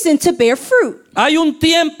season to bear fruit. Hay un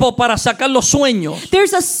tiempo para sacar los sueños.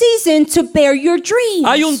 There's a season to bear your dreams.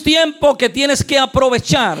 Hay un tiempo que tienes que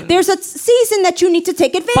aprovechar There's a season that you need to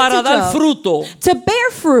take para advantage dar of fruto. to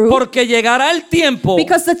bear fruit, Porque llegará el tiempo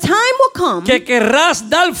because the time will come que querrás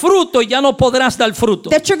dar fruto y ya no podrás dar fruto.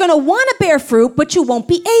 that you're going to want to bear fruit, but you won't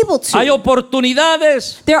be able to. Hay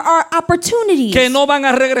oportunidades There are opportunities que no van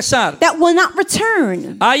a regresar. that will not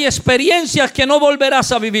return. Hay experiencias que no volverás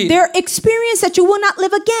a vivir. There are experiences that you will not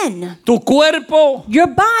live again. Tu cuerpo, Your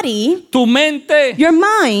body, tu mente your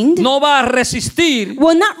mind no va a resistir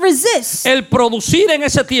will not resist el producir en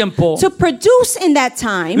ese tiempo to produce in that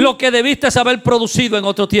time lo que debiste haber producido en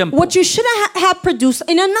otro tiempo. what you should have produced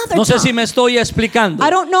in another No sé si time. me estoy explicando.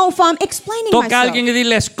 I don't know if I'm explaining Toca a myself. alguien y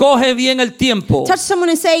dile, escoge bien el tiempo. Touch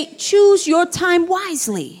someone and say, choose your time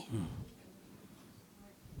wisely.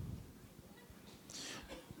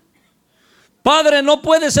 Padre, no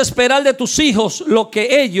puedes esperar de tus hijos lo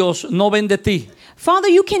que ellos no ven de ti. Father,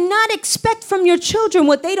 you cannot expect from your children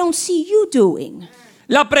what they don't see you doing.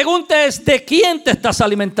 La pregunta es, ¿de quién te estás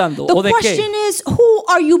alimentando? The ¿O de question qué? is, who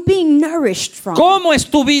are you being nourished from? ¿Cómo es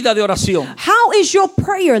tu vida de oración? How is your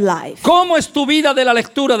prayer life? ¿Cómo es tu vida de la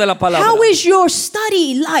lectura de la palabra? How is your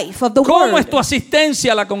study life of the ¿Cómo word? es tu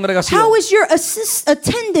asistencia a la congregación? How is your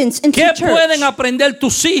attendance into ¿Qué church? pueden aprender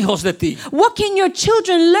tus hijos de ti? What can your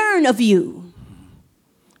children learn of you?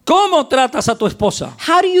 ¿Cómo tratas a tu esposa?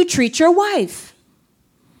 How do you treat your wife?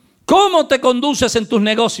 ¿Cómo te conduces en tus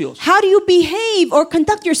negocios? How do you behave or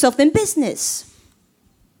conduct yourself in business?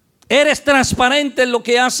 ¿Eres transparente en lo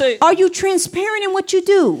que haces? Are you transparent in what you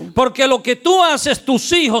do? Porque lo que tú haces, tus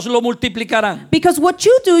hijos lo multiplicarán. Because what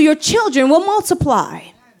you do, your children will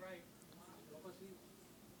multiply.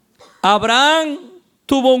 Abraham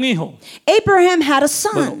tuvo un hijo. Abraham had a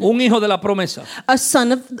Bueno, son, un hijo de la promesa.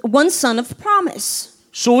 one son of promise.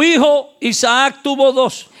 Su hijo Isaac tuvo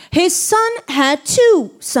 2. His son had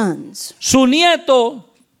 2 sons. Su nieto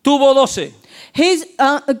tuvo 12. His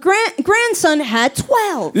grandson had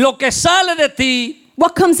 12. Lo que sale de ti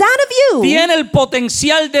what comes out of you tiene el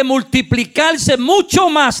potencial de multiplicarse mucho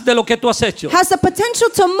más de lo que tú has hecho. has the potential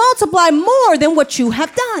to multiply more than what you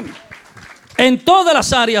have done En todas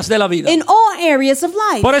las áreas de la vida. in all areas of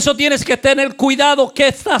life. Por eso tienes que tener cuidado que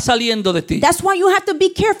está saliendo de ti. That's why you have to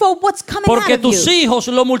be careful of what's coming Porque out of tus you. hijos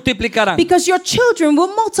lo multiplicarán. Because your children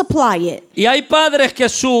will multiply it. Y hay padres que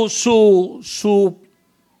su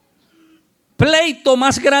pleito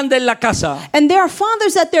más grande en la casa And there are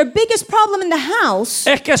fathers that their biggest problem in the house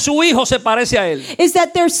es que su hijo se parece a él. is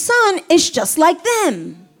that their son is just like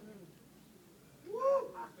them.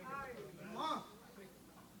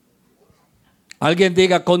 Alguien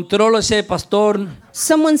diga, controlo ese pastor.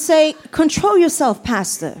 Someone say, control yourself,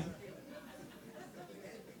 pastor.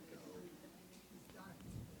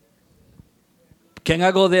 Can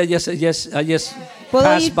I go there? Yes, I just ¿Puedo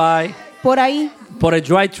pass ir by por ahí? por el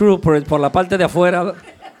drive-thru, por la parte de afuera,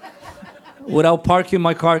 without parking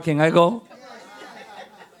my car. Can I go?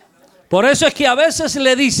 Por eso es que a veces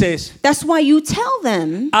le dices That's why you tell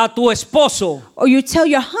them, a tu esposo, or you tell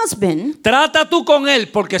your husband, trata tú con él,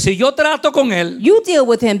 porque si yo trato con él, you deal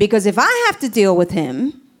with him, because if I have to deal with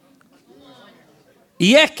him,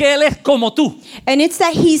 y es que él es como tú, and it's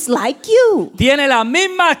that he's like you. tiene la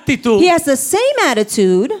misma actitud, He has the same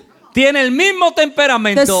attitude, tiene el mismo the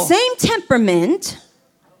temperamento, same temperament.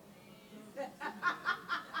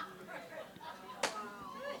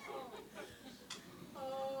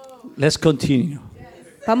 let's continue.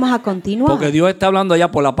 Vamos a continuar. Porque Dios está hablando allá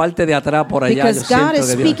por la parte de atrás, por allá. Because Yo God siento is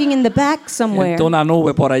que Dios speaking in the back somewhere. siento una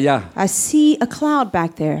nube por allá. I see a cloud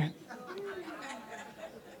back there.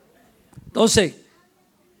 Entonces,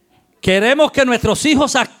 queremos que nuestros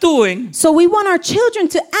hijos actúen So we want our children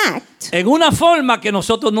to act en una forma que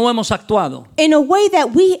nosotros no hemos actuado. in a way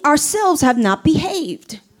that we ourselves have not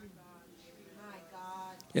behaved.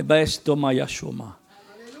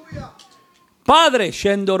 Padre,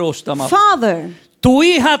 Shendorostama, Father, tu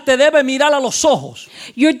hija te debe mirar a los ojos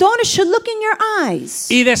your daughter should look in your eyes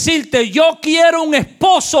y decirte, yo quiero un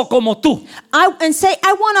esposo como tú. and say,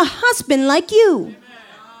 I want a husband like you.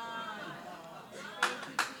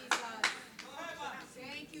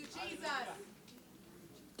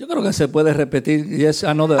 Yo creo que se puede repetir. Yes,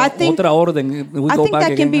 I think- otra orden. We I go think back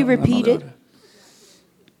that can again. be repeated.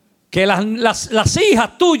 Que las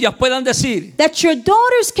hijas tuyas puedan decir That your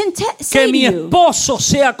daughters can que say to mi you esposo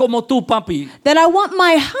sea como tú, papi. that I want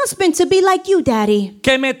my husband to be like you, daddy.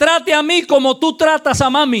 Que me trate a mí como tú tratas a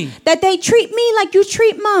mami. That they treat me like you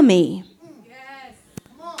treat mommy.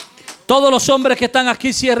 Todos los hombres que están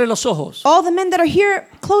aquí cierren los ojos. All the men that are here,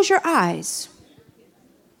 close your eyes.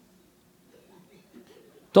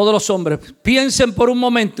 Todos los hombres, piensen por un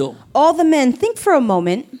momento All the men, think for a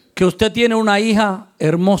moment que usted tiene una hija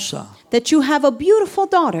hermosa. that you have a beautiful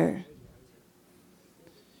daughter.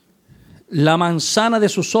 La manzana de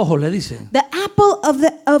sus ojos, le dicen. The apple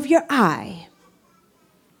of your eye.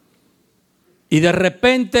 Y de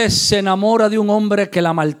repente se enamora de un hombre que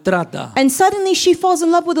la maltrata. And suddenly she falls in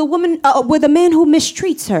love with with a man who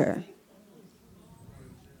mistreats her.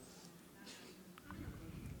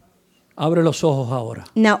 Abre los ojos ahora.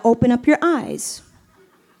 Now open up your eyes.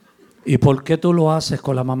 ¿Y por qué tú lo haces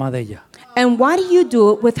con la mamá de ella? And why do you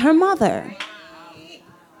do it with her mother?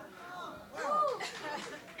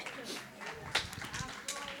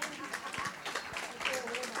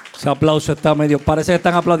 Ese aplauso está medio... Parece que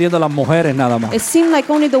están aplaudiendo las mujeres nada más. It seemed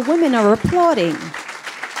like only the women are applauding.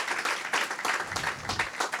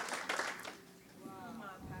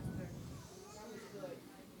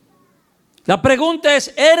 La pregunta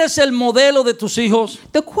es, ¿eres el modelo de tus hijos?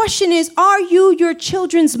 The question is, are you your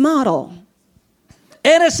children's model?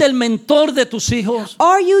 ¿Eres el mentor de tus hijos?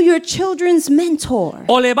 Are you your children's mentor?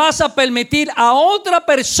 ¿O le vas a permitir a otra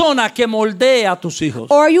persona que moldee a tus hijos?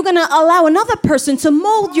 Or are you going to allow another person to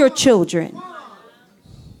mold your children?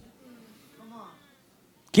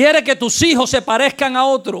 ¿Quieres que tus hijos se parezcan a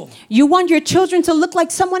otro? You want your children to look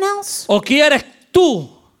like someone else? ¿O quieres tú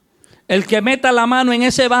el que meta la mano en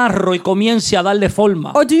ese barro y comience a darle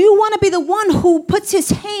forma? Or do you want to be the one who puts his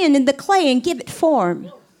hand in the clay and give it form?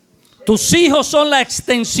 Tus hijos son la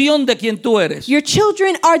extensión de quien tú eres. Your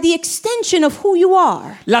children are the extension of who you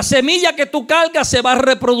are. La semilla que tú cargas se va a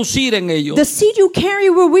reproducir en ellos. The seed you carry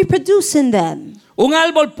will reproduce in them. Un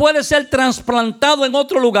árbol puede ser trasplantado en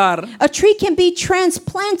otro lugar A tree can be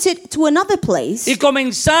transplanted to another place y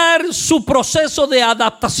comenzar su proceso de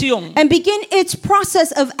adaptación. and begin its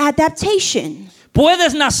process of adaptation.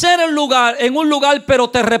 Puedes nacer en un lugar, pero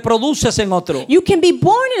te reproduces en otro. You can be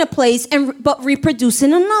born in a place but reproduce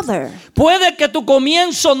in another. Puede que tu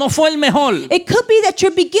comienzo no fue el mejor, It could be that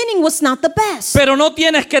your beginning was not the best, pero no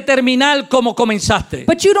tienes que terminar como comenzaste.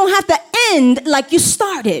 but you don't have to end like you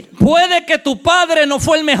started. Puede que tu padre no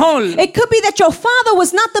fue el mejor, It could be that your father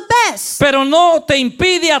was not the best, pero no te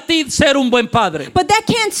impide a ti ser un buen padre. but that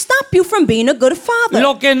can't stop you from being a good father.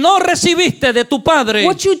 Lo que no recibiste de tu padre,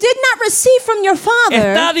 What you did not receive from your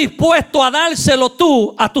está father, dispuesto a dárselo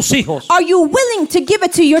tú a tus hijos. are you willing to give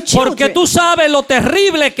it to your Porque children? tú sabes lo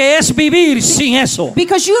terrible que es vivir sin eso.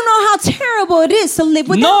 Because you know how terrible it is to live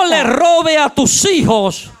without No le that. robe a tus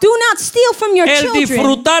hijos Do not steal from your el children.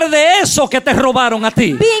 disfrutar de eso que te robaron a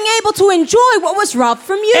ti. Being able to enjoy what was robbed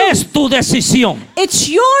from you. Es tu decisión. It's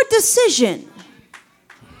your decision.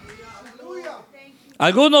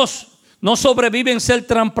 Algunos no sobreviven ser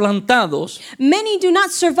trasplantados, Many do not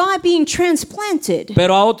survive being transplanted,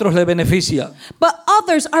 pero a otros les beneficia. but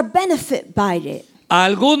others are benefited by it. A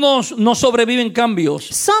algunos no sobreviven cambios,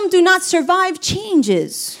 Some do not survive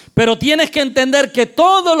changes. pero tienes que entender que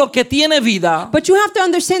todo lo que tiene vida But you have to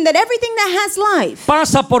understand that everything that has life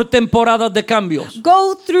pasa por temporadas de cambios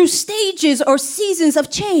go through stages or seasons of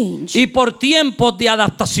change y por tiempos de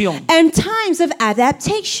adaptación. and times of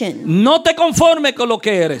adaptation. No te conformes con lo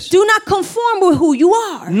que eres. Do not conform with who you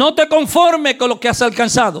are. No te conformes con lo que has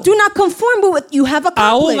alcanzado. Do not conform with what you have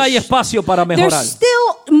Aún hay accomplished. espacio para There's mejorar.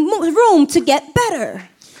 still room to get better.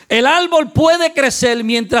 El árbol puede crecer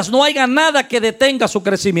mientras no haya nada que detenga su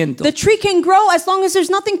crecimiento. The tree can grow as long as there's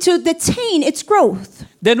nothing to detain its growth.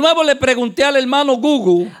 De nuevo le pregunté al hermano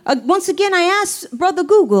Google, Once again, I asked Brother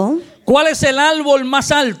Google, ¿cuál es el árbol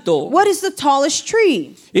más alto? what is the tallest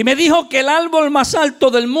tree? Y me dijo que el árbol más alto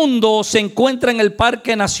del mundo se encuentra en el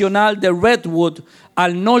Parque Nacional de Redwood,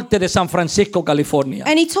 al norte de San Francisco, California.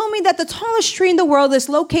 And he told me that the tallest tree in the world is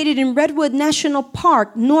located in Redwood National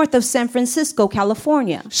Park, north of San Francisco,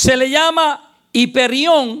 California. Se le llama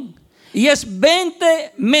Hiperión y es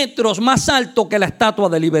 20 metros más alto que la Estatua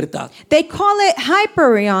de Libertad. They call it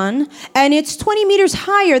Hyperion, and it's 20 meters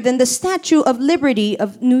higher than the Statue of Liberty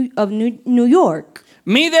of New York.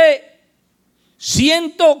 Mide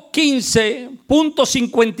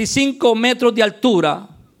 115.55 metros de altura.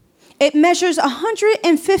 It measures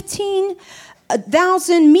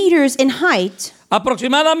 115,000 meters in height,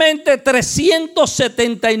 Aproximadamente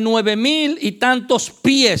 379,000 y tantos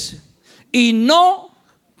pies, y no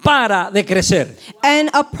para de crecer. and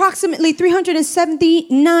approximately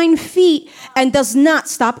 379 feet, and does not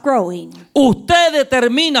stop growing. Usted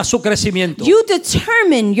determina su crecimiento. You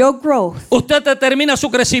determine your growth. Usted determina su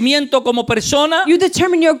crecimiento como persona. You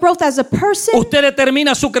determine your growth as a person. Usted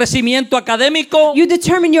determina su crecimiento académico. You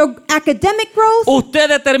determine your academic growth. Usted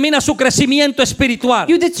determina su crecimiento espiritual.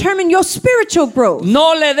 You determine your spiritual growth.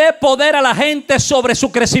 No le dé poder a la gente sobre su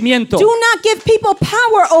crecimiento. Do not give people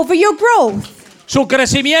power over your growth. Su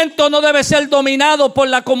crecimiento no debe ser dominado por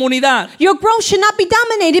la comunidad, Your growth should not be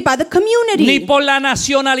dominated by the ni community, por la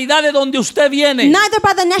nacionalidad de donde usted viene. neither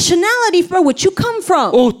by the nationality from which you come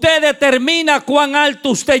from. Usted determina cuán alto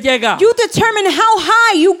usted llega. You determine how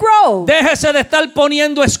high you grow. Déjese de estar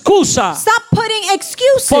poniendo excusas, Stop putting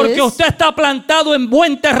excuses porque usted está plantado en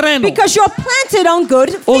buen terreno. because you're planted on good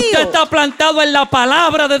Usted field. está plantado en la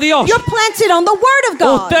palabra de Dios. You're planted on the word of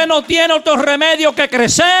God. Usted no tiene otro remedio que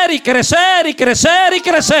crecer y crecer y crecer y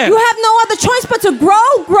crecer. You have no other choice but to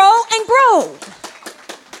grow, grow, and grow.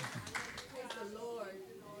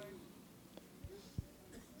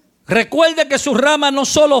 Recuerde que sus ramas no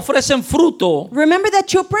solo ofrecen fruto, Remember that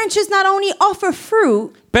your branches not only offer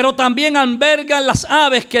fruit, pero también albergan las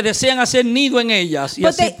aves que desean hacer nido en ellas y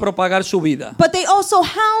But así they- propagar su vida. but they also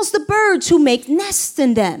house the birds who make nests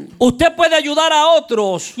in them. Usted puede ayudar a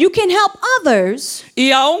otros You can help others,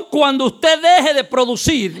 y aun cuando usted deje de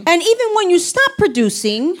producir, and even when you stop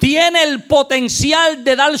producing, tiene el potencial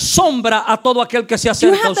de dar sombra a todo aquel que se you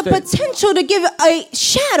acerca a have the usted. potential to give a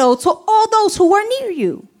shadow to all those who are near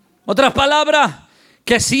you. Otras palabras,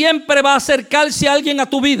 que siempre va a acercarse alguien a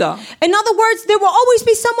tu vida In other words, there will always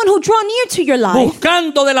be someone who draw near to your life,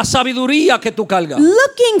 buscando de la sabiduría que tú cargas.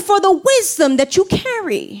 looking for the wisdom that you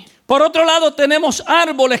carry. Por otro lado, tenemos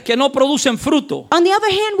árboles que no producen fruto, On the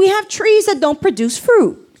other hand, we have trees that don't produce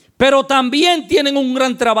fruit. pero también tienen un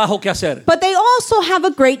gran trabajo que hacer. but they also have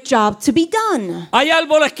a great job to be done. Hay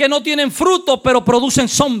árboles que no tienen fruto, pero producen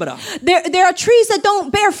sombra. There are trees that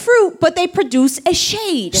don't bear fruit, but they produce a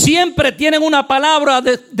shade. Siempre tienen una palabra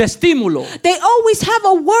de estímulo. They always have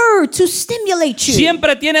a word to stimulate you.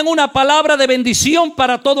 Siempre tienen una palabra de bendición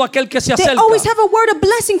para todo aquel que se They acerca. always have a word of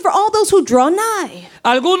blessing for all those who draw nigh.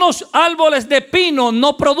 Algunos árboles de pino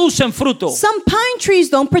no producen fruto, Some pine trees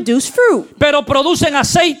don't produce fruit, pero producen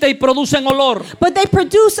aceite y producen olor. but they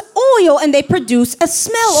produce oil and they produce a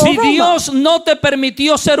smell or Si aroma. Dios no te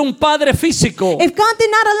permitió ser un padre físico, If God did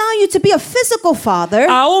not allow you to be a physical father,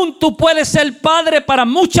 aún tú puedes ser padre para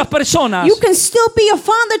muchas personas you can still be a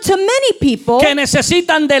father to many people que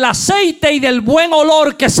necesitan del aceite y del buen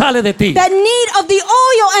olor que sale de ti. that need of the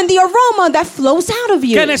oil and the aroma that flows out of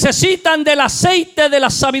you. Que necesitan del aceite de la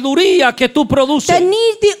sabiduría que tú produces. That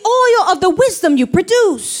need the oil of the wisdom you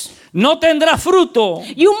produce. No tendrás fruto,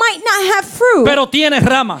 You might not have fruit, pero tienes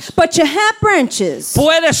ramas. but you have branches.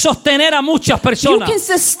 Puedes sostener a muchas You personas can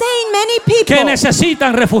sustain many que people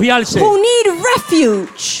necesitan refugiarse. who need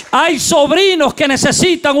refuge. Hay sobrinos que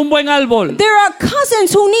necesitan un buen árbol. There are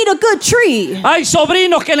cousins who need a good tree. Hay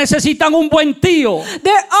sobrinos que necesitan un buen tío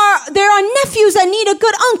There are nephews that need a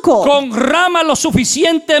good uncle con ramas lo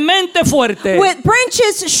suficientemente fuertes with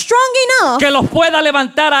branches strong enough que los pueda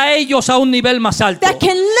levantar a ellos a un nivel más alto. that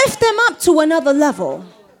can lift them up to another level.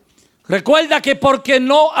 Recuerda que porque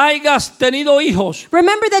no hayas tenido hijos,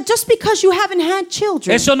 Remember that just because you haven't had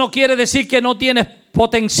children, eso no quiere decir que no tienes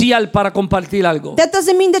potencial para compartir algo. that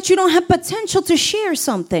doesn't mean that you don't have potential to share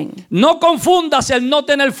something. No confundas el no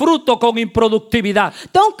tener fruto con improductividad,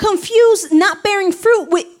 Don't confuse not bearing fruit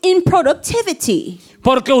with improductivity,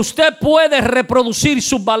 porque usted puede reproducir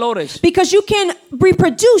sus valores. because you can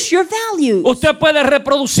reproduce your values. Usted puede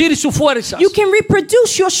reproducir sus fuerzas. You can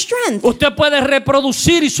reproduce your strength. Usted puede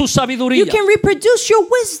reproducir su sabiduría. You can reproduce your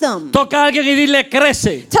wisdom. Toca a alguien y dile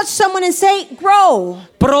crece, Touch someone and say, grow,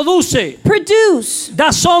 produce, produce,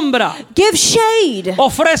 da sombra, give shade,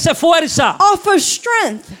 ofrece fuerza, offer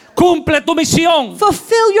strength, cumple tu misión.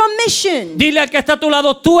 fulfill your mission. Dile al que está a tu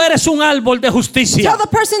lado, tú eres un árbol de justicia. Tell the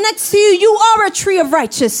person next to you, you are a tree of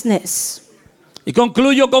righteousness. Y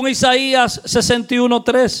concluyo con Isaías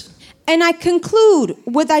 61:3. And I conclude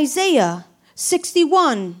with Isaiah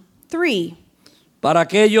 61:3. Para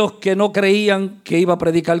aquellos que no creían que iba a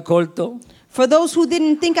predicar corto For those who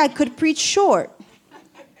didn't think I could preach short,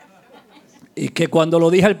 y que cuando lo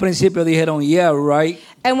dije al principio dijeron, yeah, right.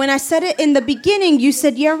 and when I said it in the beginning, you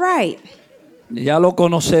said, yeah, right. Ya lo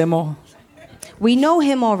conocemos. We know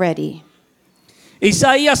him already.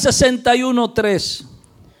 Isaías 61:3.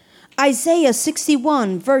 Isaiah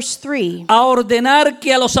 61, verse 3. A ordenar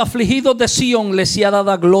que a los afligidos de Sión les sea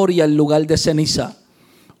dada gloria en lugar de ceniza,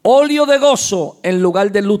 óleo de gozo en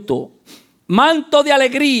lugar de luto, manto de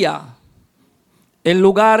alegría en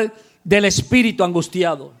lugar del espíritu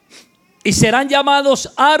angustiado. Y serán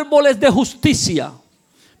llamados árboles de justicia,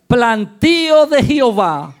 plantío de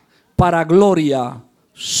Jehová para gloria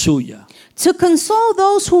suya. To console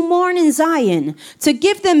those who mourn in Zion, to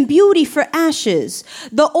give them beauty for ashes,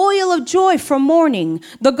 the oil of joy for mourning,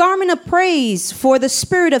 the garment of praise for the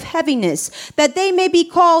spirit of heaviness, that they may be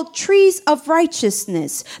called trees of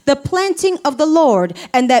righteousness, the planting of the Lord,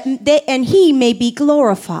 and he may be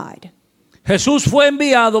glorified. Jesús fue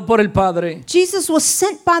enviado por el Padre Jesus was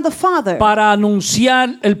sent by the Father para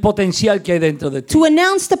anunciar el potencial que hay dentro de ti. to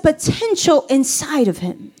announce the potential inside of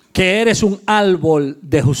him, Que eres un árbol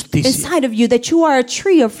de justicia. inside of you, that you are a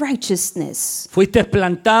tree of righteousness. Fuiste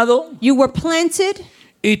plantado You were planted,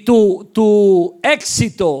 y tu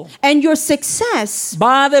éxito and your success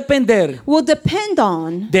va a depender will depend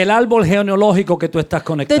on del árbol genealógico que tú estás the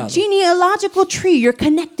conectado. genealogical tree you're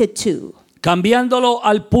connected to. Cambiándolo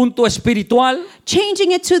al punto espiritual,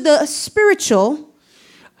 Changing it to the spiritual,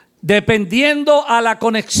 dependiendo a la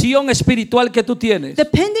conexión espiritual que tú tienes,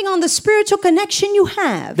 depending on the spiritual connection you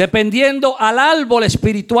have, dependiendo al árbol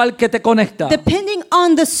espiritual que te conecta, depending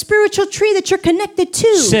on the spiritual tree that you're connected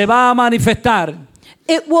to, se va a manifestar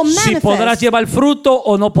it will si podrás manifest llevar fruto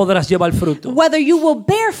o no podrás llevar fruto. whether you will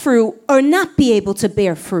bear fruit or not be able to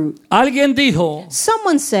bear fruit. Alguien dijo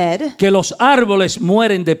Someone said que los árboles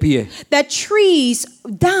mueren de pie. that trees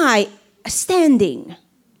die standing.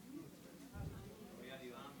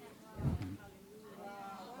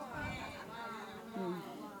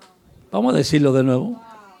 Vamos a decirlo de nuevo.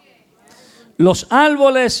 Los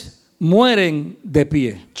árboles mueren de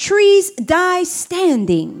pie. Trees die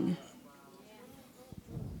standing.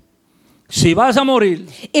 Si vas a morir,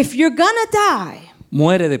 If you're gonna die,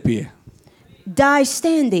 muere de pie. die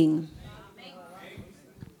standing.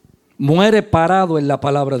 Muere parado en la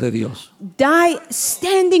palabra de Dios. Die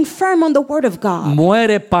standing firm on the word of God.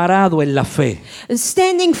 Muere parado en la fe.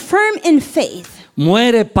 Standing firm in faith.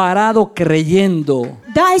 Muere parado creyendo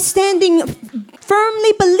Die standing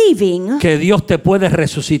firmly believing que Dios te puede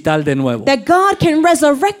resucitar de nuevo. that God can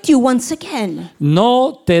resurrect you once again.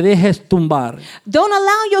 No te dejes tumbar. Don't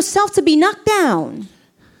allow yourself to be knocked down.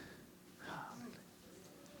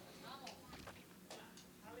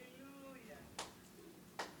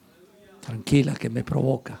 Tranquila, que me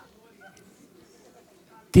provoca.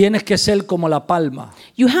 Tienes que ser como la palma.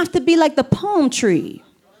 You have to be like the palm tree.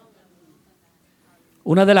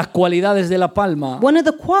 Una de las cualidades de la palma One of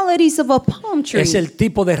the qualities of a palm tree es el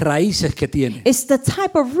tipo de raíces que tiene. is the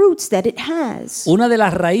type of roots that it has. Una de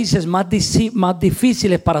las raíces más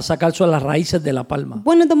difíciles para sacar son las raíces de la palma,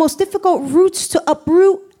 One of the most difficult roots to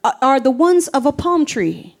uproot are the ones of a palm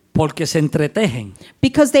tree porque se entretejen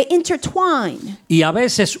because they intertwine. y a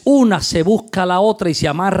veces una se busca a la otra y se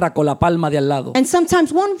amarra con la palma de al lado. And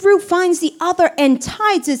sometimes one root finds the other and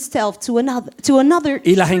ties itself to another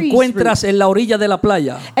Y las tree's encuentras root. en la orilla de la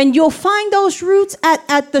playa, And you'll find those roots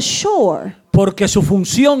at the shore porque su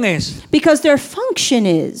función es because their function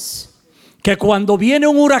is que cuando viene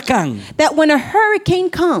un huracán, that when a hurricane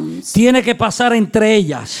comes, tiene que pasar entre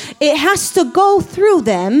ellas. it has to go through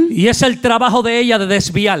them, Y es el trabajo de ella de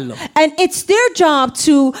desviarlo. and it's their job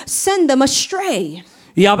to send them astray.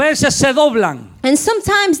 Y a veces se doblan, And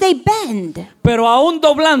sometimes they bend, pero aún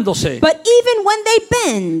doblándose, but even when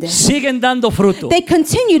they bend, siguen dando fruto. they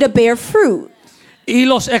continue to bear fruit. Y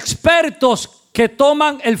los expertos que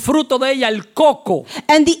toman el fruto de ella, el coco,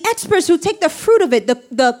 And the experts who take the fruit of it,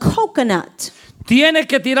 the coconut, tienen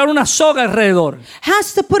que tirar una soga alrededor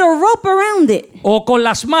has to put a rope around it, o con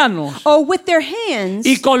las manos or with their hands,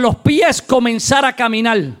 y con los pies comenzar a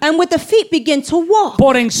caminar and with the feet begin to walk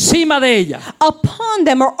por encima de ella. upon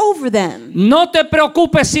them or over them. No te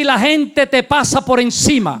preocupes si la gente te pasa por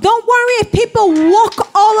encima. Don't worry if people walk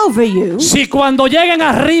all over you. Si cuando lleguen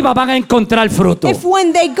arriba van a encontrar fruto. If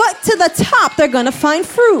when they get to the top, they're going to find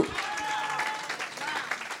fruit.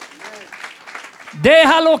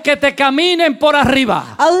 Déjalo que te caminen por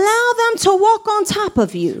arriba. Allow them to walk on top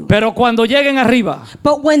of you. Pero cuando lleguen arriba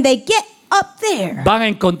But when they get up there, van a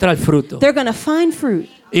encontrar fruto. they're going to find fruit.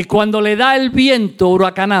 Y cuando le da el viento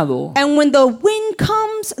huracanado, And when the wind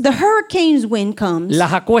comes, the hurricane's wind comes,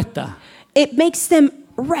 las acuesta. it makes them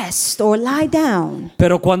rest or lie down.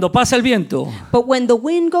 Pero cuando pasa el viento, But when the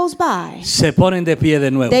wind goes by, se ponen de pie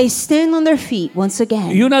de nuevo. they stand on their feet once Y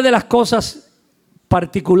again. una de las cosas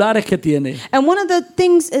particulares que tiene, And one of the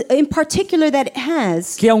things in particular that it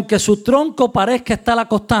has, que aunque su tronco parezca estar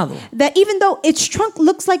acostado, that even though its trunk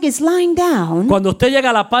looks like it's lying down, cuando usted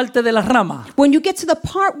llega a la parte de las ramas, when you get to the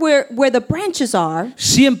part where the branches are,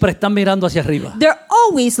 siempre están mirando hacia arriba. they're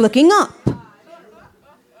always looking up.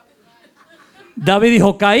 David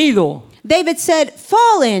dijo, caído, David said,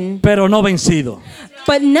 fallen, pero no vencido.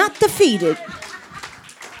 but not defeated.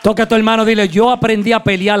 Toca a tu hermano, dile, yo aprendí a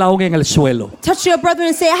pelear aún en el suelo. Touch your brother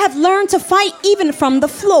and say, I have learned to fight even from the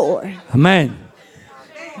floor. Amén.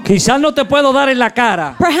 Quizás no te puedo dar en la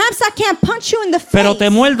cara, Perhaps I can't punch you in the pero te face,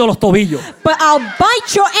 muerdo los tobillos. but I'll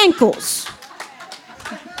bite your ankles.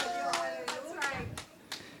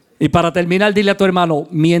 Y para terminar, dile a tu hermano,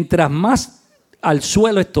 mientras más al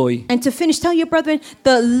suelo estoy, And to finish, tell your brethren,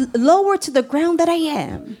 the lower to the ground that I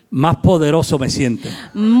am, más poderoso me siento.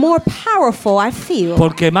 more powerful I feel.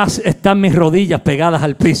 Porque más están mis rodillas pegadas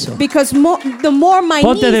al piso. Because the more my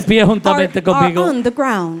Ponte de knees pie juntamente are conmigo. on the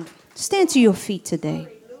ground. Stand to your feet today.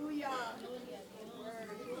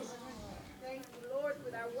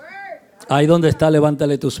 Ahí donde está,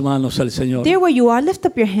 levántale tus manos al Señor. There where you are, lift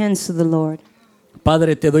up your hands to the Lord.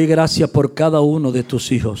 Padre, te doy gracias por cada uno de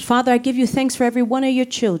tus hijos, Father, I give you thanks for every one of your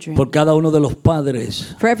children, por cada uno de los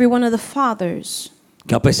padres for every one of the fathers,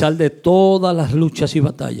 que a pesar de todas las luchas y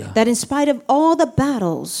batallas that in spite of all the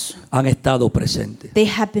battles, han estado presentes. they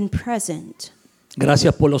have been present.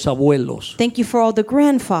 Gracias por los abuelos Thank you for all the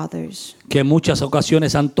grandfathers que en muchas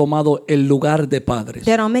ocasiones han tomado el lugar de padres.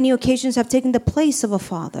 that on many occasions have taken the place of a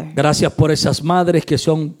father. Gracias por esas madres que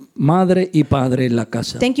son madre y padre en la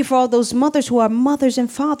casa, Thank you for all those mothers who are mothers and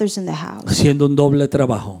fathers in the house, haciendo un doble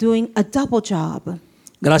trabajo. doing a double job.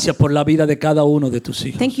 Gracias por la vida de cada uno de tus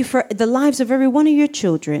hijos. Thank you for the lives of every one of your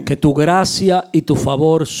children. Que tu gracia y tu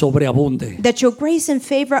favor sobreabunde. That your grace and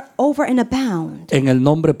favor over and abound En el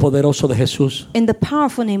nombre poderoso de Jesús, in the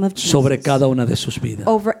powerful name of Jesus sobre cada una de sus vidas.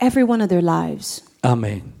 over every one of their lives.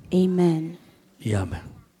 Amén Amen y amén.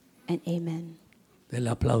 and amen. El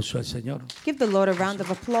aplauso al Señor. Give the Lord a round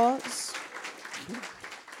of applause.